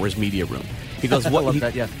cave, or his media room. He goes, "What?" I love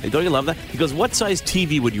that, yeah. Don't you love that? He goes, "What size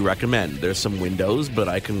TV would you recommend?" There's some windows, but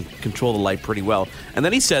I can control the light pretty well. And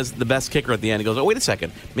then he says, the best kicker at the end, he goes, "Oh, wait a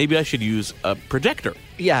second. Maybe I should use a projector."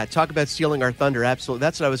 Yeah, talk about stealing our thunder. Absolutely.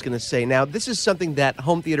 That's what I was going to say. Now, this is something that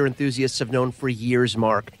home theater enthusiasts have known for years,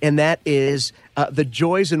 Mark, and that is the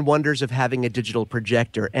joys and wonders of having a digital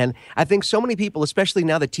projector. And I think so many people, especially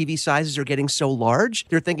now that TV sizes are getting so large,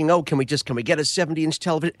 they're thinking, oh, can we get a 70-inch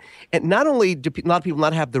television? And not only do a lot of people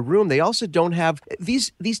not have the room, they also don't have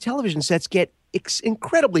these television sets get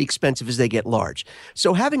incredibly expensive as they get large.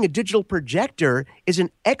 So having a digital projector is an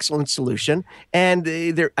excellent solution. And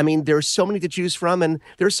there's so many to choose from. And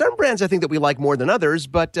there are some brands I think that we like more than others.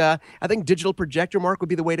 But I think digital projector, Mark, would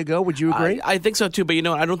be the way to go. Would you agree? I think so, too. But,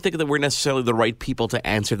 I don't think that we're necessarily the right people to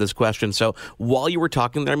answer this question. So while you were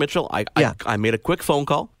talking there, Mitchell, I made a quick phone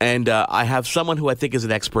call. And I have someone who I think is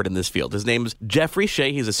an expert in this field. His name is Jeffrey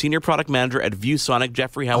Shea. He's a senior product manager at ViewSonic.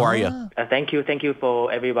 Jeffrey, how are you? Thank you. Thank you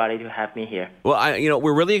for everybody to have me here. Well,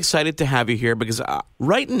 we're really excited to have you here because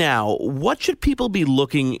right now, what should people be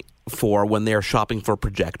looking for when they're shopping for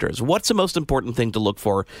projectors? What's the most important thing to look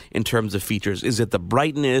for in terms of features? Is it the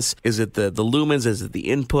brightness? Is it the lumens? Is it the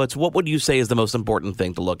inputs? What would you say is the most important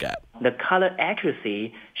thing to look at? The color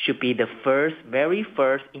accuracy should be the very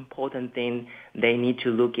first important thing they need to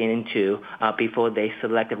look into before they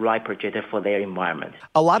select the right projector for their environment.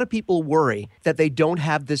 A lot of people worry that they don't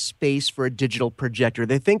have the space for a digital projector.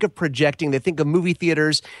 They think of projecting, they think of movie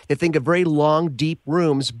theaters, they think of very long, deep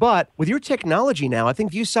rooms. But with your technology now, I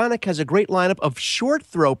think ViewSonic has a great lineup of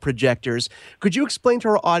short-throw projectors. Could you explain to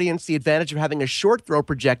our audience the advantage of having a short-throw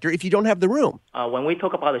projector if you don't have the room? When we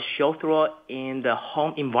talk about a short-throw in the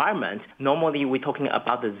home environment, normally we're talking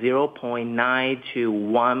about the 0.9 to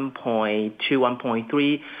 1.2,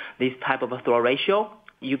 1.3, this type of a throw ratio,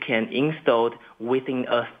 you can install within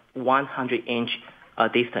a 100-inch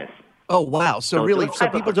distance. Oh, wow. So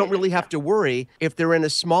people don't really have to worry if they're in a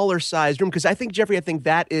smaller sized room. Because I think, Jeffrey,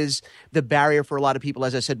 that is the barrier for a lot of people.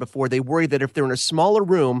 As I said before, they worry that if they're in a smaller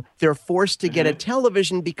room, they're forced to get a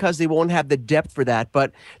television because they won't have the depth for that.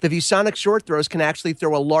 But the ViewSonic short throws can actually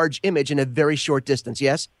throw a large image in a very short distance,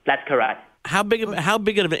 yes? That's correct. How big of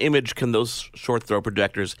an image can those short throw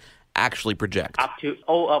projectors actually project? Up to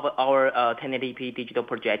all of our 1080p digital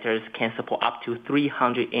projectors can support up to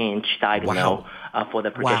 300-inch diagonal for the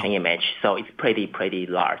projection image. So it's pretty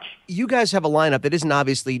large. You guys have a lineup that isn't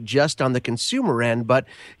obviously just on the consumer end, but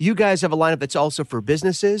you guys have a lineup that's also for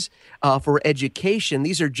businesses, for education.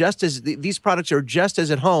 These products are just as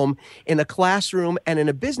at home in a classroom and in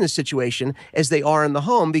a business situation as they are in the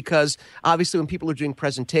home, because obviously when people are doing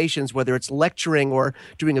presentations, whether it's lecturing or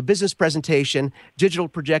doing a business presentation, digital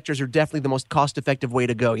projectors are definitely the most cost-effective way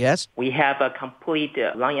to go, yes? We have a complete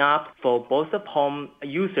lineup for both the home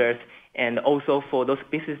users and also for those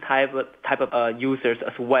business type of users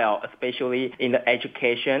as well, especially in the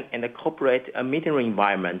education and the corporate meeting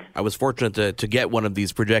environment. I was fortunate to get one of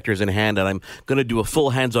these projectors in hand, and I'm going to do a full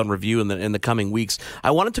hands-on review in the coming weeks.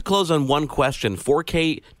 I wanted to close on one question.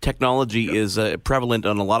 4K technology is prevalent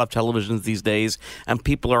on a lot of televisions these days, and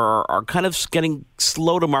people are kind of getting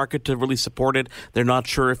slow to market to really support it. They're not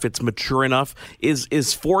sure if it's mature enough. Is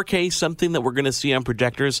 4K something that we're going to see on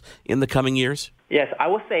projectors in the coming years? Yes, I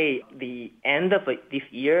would say the end of this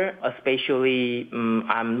year, especially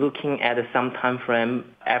I'm looking at some time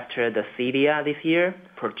frame after the CEDIA this year.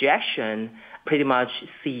 Projection, pretty much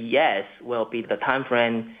CES will be the time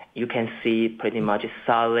frame you can see pretty much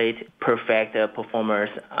solid, perfect performers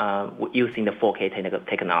using the 4K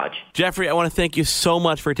technology. Jeffrey, I want to thank you so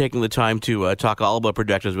much for taking the time to talk all about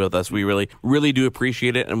projectors with us. We really, really do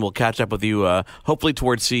appreciate it, and we'll catch up with you hopefully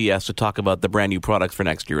towards CES to talk about the brand new products for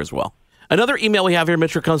next year as well. Another email we have here,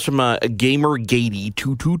 Mitchell, comes from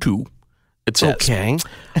GamerGady222. It says, okay.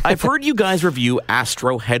 I've heard you guys review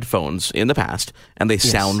Astro headphones in the past, and they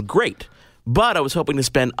sound great. But I was hoping to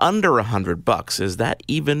spend under $100. Is that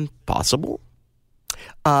even possible?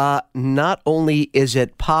 Not only is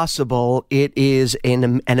it possible, it is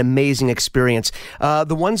an amazing experience.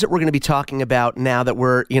 The ones that we're going to be talking about now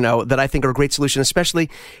that I think are a great solution, especially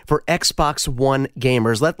for Xbox One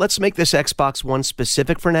gamers. Let's make this Xbox One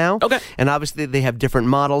specific for now. Okay. And obviously they have different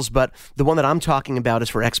models, but the one that I'm talking about is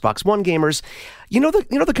for Xbox One gamers. You know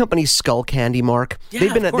the company Skullcandy, Mark? Yeah,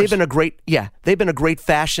 they've been a great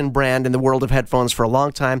fashion brand in the world of headphones for a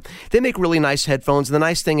long time. They make really nice headphones, and the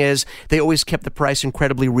nice thing is they always kept the price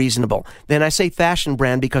incredibly reasonable. Then I say fashion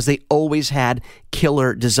brand because they always had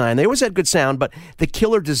killer design. They always had good sound, but the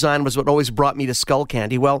killer design was what always brought me to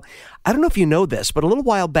Skullcandy. Well, I don't know if you know this, but a little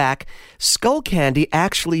while back, Skullcandy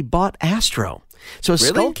actually bought Astro. So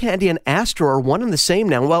really? Skullcandy and Astro are one and the same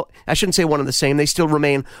now. Well, I shouldn't say one and the same. They still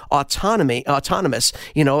remain autonomous.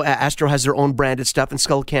 You know, Astro has their own branded stuff and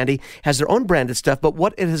Skullcandy has their own branded stuff. But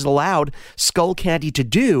what it has allowed Skullcandy to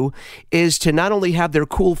do is to not only have their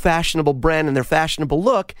cool, fashionable brand and their fashionable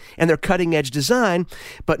look and their cutting-edge design,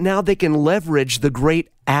 but now they can leverage the great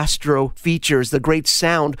Astro features, the great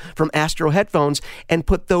sound from Astro headphones, and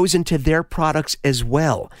put those into their products as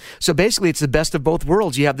well. So basically, it's the best of both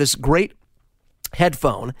worlds. You have this great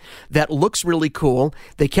headphone that looks really cool.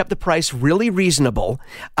 They kept the price really reasonable,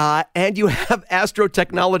 and you have Astro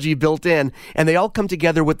technology built in, and they all come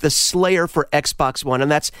together with the Slayer for Xbox One,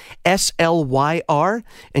 and that's SLYR,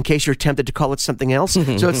 in case you're tempted to call it something else. So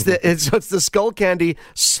it's the Skullcandy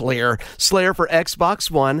Slayer for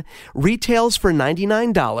Xbox One. Retails for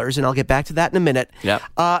 $99, and I'll get back to that in a minute. Yep.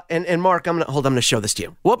 And Mark, I'm gonna show this to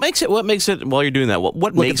you. What makes it while you're doing that?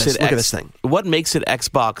 What makes it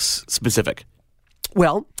Xbox specific?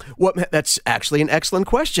 Well, that's actually an excellent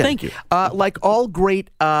question. Thank you. Like all great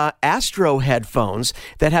Astro headphones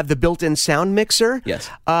that have the built-in sound mixer, yes.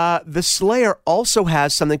 The Slayer also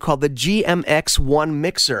has something called the GMX1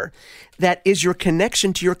 mixer. That is your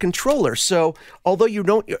connection to your controller. So although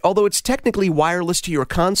it's technically wireless to your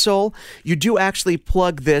console, you do actually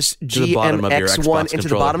plug this GMX1 into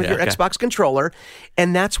the bottom of your Xbox controller,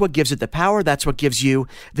 and that's what gives it the power. That's what gives you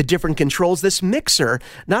the different controls. This mixer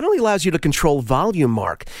not only allows you to control volume,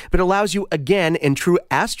 Mark, but allows you, again, in true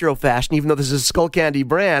Astro fashion, even though this is a Skullcandy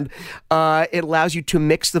brand, it allows you to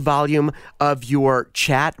mix the volume of your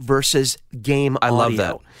chat versus game audio. I love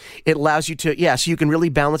that. It allows you to, so you can really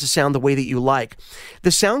balance the sound the way that you like.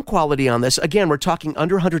 The sound quality on this, again, we're talking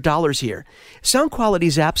under $100 here. Sound quality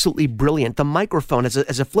is absolutely brilliant. The microphone is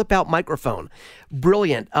a flip-out microphone.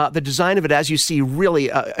 Brilliant. The design of it, as you see, really,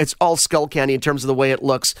 it's all Skullcandy in terms of the way it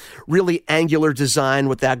looks. Really angular design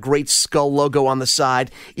with that great skull logo on the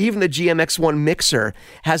side. Even the GMX1 mixer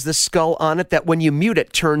has the skull on it that when you mute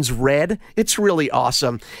it turns red. It's really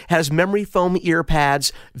awesome. Has memory foam ear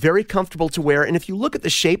pads, very comfortable to wear. And if you look at the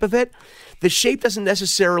shape of it, the shape doesn't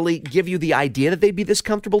necessarily give you the idea that they'd be this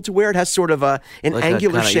comfortable to wear. It has sort of an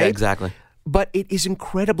angular shape. Yeah, exactly. But it is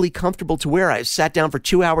incredibly comfortable to wear. I sat down for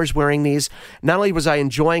 2 hours wearing these. Not only was I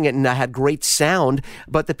enjoying it and I had great sound,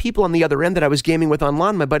 but the people on the other end that I was gaming with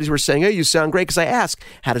online, my buddies were saying, hey, you sound great. Because I asked,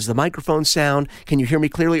 how does the microphone sound? Can you hear me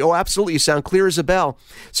clearly? Oh, absolutely. You sound clear as a bell.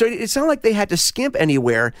 So it sounded like they had to skimp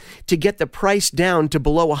anywhere to get the price down to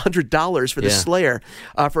below $100 for the Slayer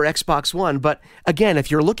for Xbox One. But again, if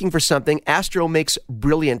you're looking for something, Astro makes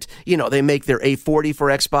brilliant. You know, they make their A40 for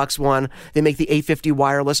Xbox One. They make the A50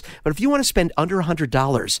 wireless. But if you want to spend spend under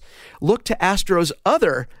 $100. Look to Astro's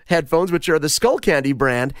other headphones, which are the Skullcandy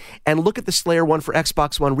brand, and look at the Slayer one for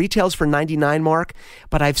Xbox One. Retails for $99, Mark,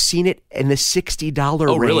 but I've seen it in the $60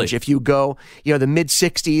 range. Really? If you go, the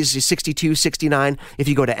mid-60s, 62, 69, if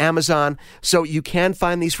you go to Amazon. So you can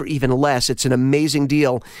find these for even less. It's an amazing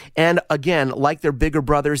deal. And again, like their bigger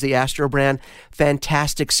brothers, the Astro brand,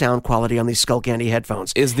 fantastic sound quality on these Skullcandy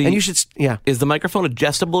headphones. Is the microphone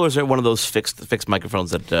adjustable, or is it one of those fixed microphones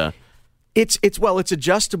that? It's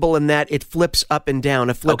adjustable in that it flips up and down.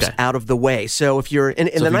 It flips out of the way. So if you're if you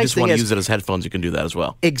just want to use it as headphones, you can do that as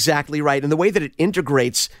well. Exactly right. And the way that it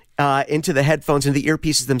integrates into the headphones and the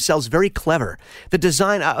earpieces themselves, very clever. The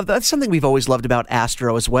design, that's something we've always loved about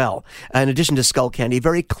Astro as well. In addition to Skullcandy,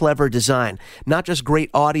 very clever design. Not just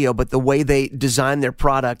great audio, but the way they design their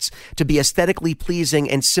products to be aesthetically pleasing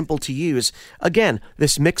and simple to use. Again,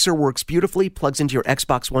 this mixer works beautifully, plugs into your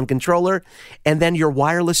Xbox One controller, and then you're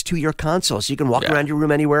wireless to your console. So you can walk around your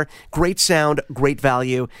room anywhere. Great sound, great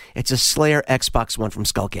value. It's a Slayer Xbox One from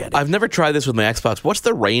Skullcandy. I've never tried this with my Xbox. What's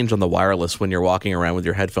the range on the wireless when you're walking around with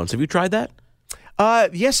your headphones? Have you tried that?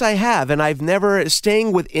 Yes, I have, and I've never,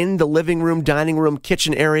 staying within the living room, dining room,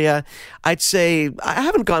 kitchen area, I'd say I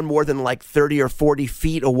haven't gone more than like 30 or 40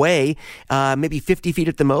 feet away, maybe 50 feet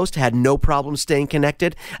at the most, had no problem staying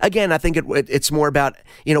connected. Again, I think it's more about,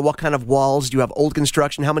 what kind of walls, do you have old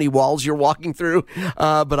construction, how many walls you're walking through,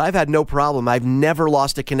 but I've had no problem. I've never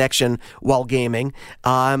lost a connection while gaming.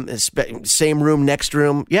 Same room, next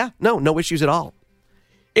room, no issues at all.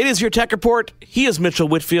 It is your Tech Report. He is Mitchell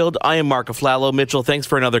Whitfield. I am Mark Aflalo. Mitchell, thanks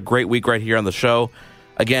for another great week right here on the show.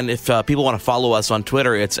 Again, if people want to follow us on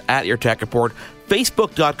Twitter, it's @YourTechReport,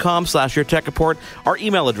 Facebook.com/YourTechReport. Our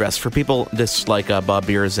email address for people just like Bob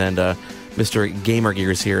Beers and Mr. Gamer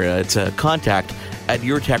Gears here, it's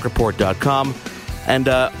contact@YourTechReport.com. And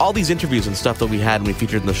all these interviews and stuff that we had and we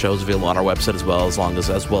featured in the shows available on our website as well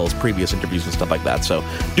as previous interviews and stuff like that. So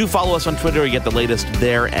do follow us on Twitter. You get the latest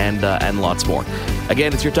there and lots more.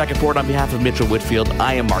 Again, it's your Tech Report. On behalf of Mitchell Whitfield,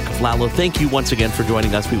 I am Mark Aflalo. Thank you once again for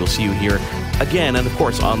joining us. We will see you here again and, of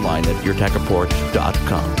course, online at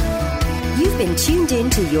YourTechReport.com. You've been tuned in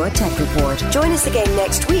to Your Tech Report. Join us again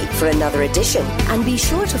next week for another edition. And be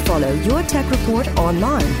sure to follow Your Tech Report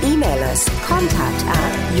online. Email us,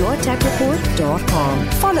 contact@yourtechreport.com.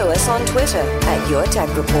 Follow us on Twitter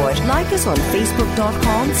 @YourTechReport. Like us on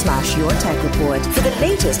Facebook.com/YourTechReport. For the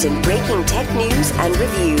latest in breaking tech news and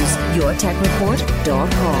reviews,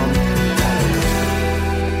 YourTechReport.com.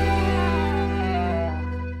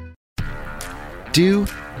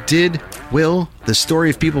 Will, the Story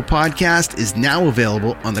of People podcast is now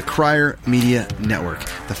available on the Crier Media Network.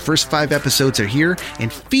 The first 5 episodes are here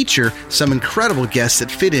and feature some incredible guests that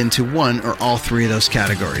fit into one or all 3 of those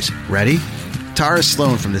categories. Ready? Tara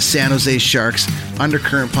Sloan from the San Jose Sharks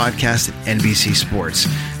Undercurrent podcast at NBC Sports.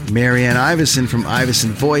 Marianne Iveson from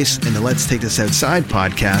Iveson Voice and the Let's Take This Outside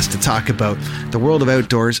podcast to talk about the world of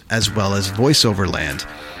outdoors as well as voiceover land.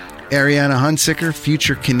 Ariana Hunsicker,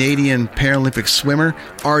 future Canadian Paralympic swimmer,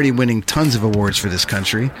 already winning tons of awards for this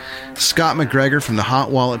country. Scott McGregor from the Hot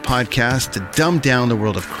Wallet podcast to dumb down the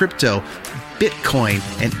world of crypto, Bitcoin,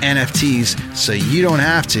 and NFTs so you don't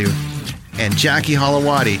have to. And Jackie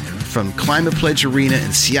Holowati from Climate Pledge Arena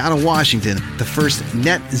in Seattle, Washington, the first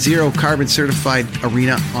net zero carbon certified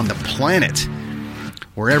arena on the planet.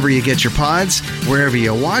 Wherever you get your pods, wherever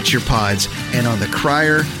you watch your pods, and on the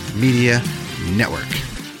Crier Media Network.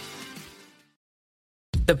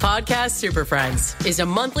 The Podcast Super Friends is a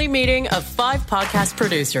monthly meeting of 5 podcast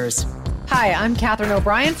producers. Hi, I'm Catherine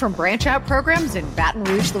O'Brien from Branch Out Programs in Baton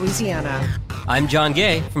Rouge, Louisiana. I'm John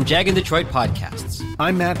Gay from Jag and Detroit Podcasts.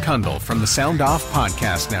 I'm Matt Kundle from the Sound Off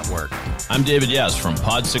Podcast Network. I'm David Yaz from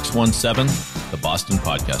Pod 617, the Boston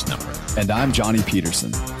Podcast Network. And I'm Johnny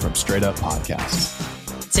Peterson from Straight Up Podcasts.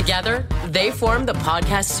 Together, they form the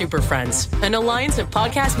Podcast Super Friends, an alliance of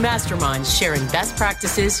podcast masterminds sharing best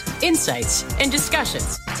practices, insights, and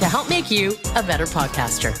discussions to help make you a better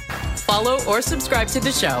podcaster. Follow or subscribe to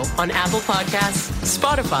the show on Apple Podcasts,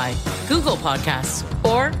 Spotify, Google Podcasts,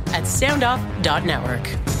 or at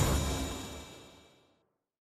soundoff.network.